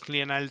you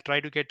personally, and I'll try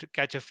to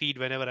catch a feed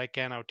whenever I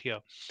can out here.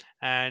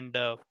 And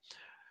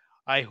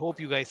I hope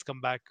you guys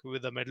come back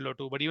with a medal or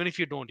two. But even if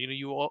you don't,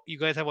 you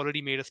guys have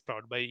already made us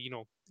proud by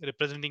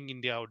representing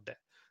India out there.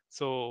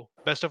 So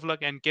best of luck.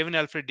 And Kevin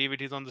Alfred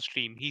David is on the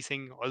stream. He's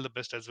saying all the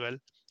best as well.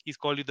 He's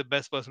called you the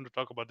best person to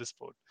talk about this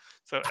sport.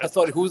 So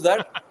Sorry, who's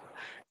that?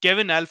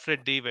 Kevin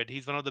Alfred David.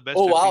 He's one of the best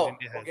Oh referees wow.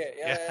 India has. Okay.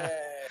 Yeah, Yeah. yeah, yeah,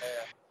 yeah, yeah,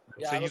 yeah.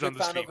 Yeah, So I'm a he's on big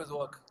the fan stream. of his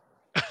work.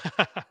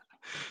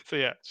 So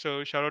yeah.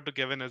 So shout out to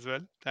Kevin as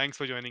well. Thanks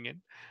for joining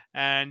in.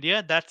 And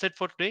yeah, that's it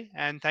for today.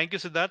 And thank you,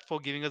 Siddharth,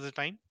 for giving us the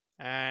time.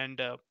 And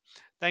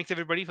thanks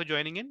everybody for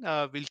joining in.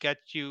 We'll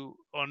catch you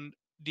on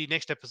the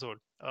next episode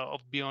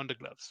of Beyond the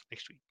Gloves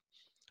next week.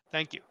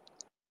 Thank you.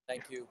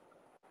 Thank you.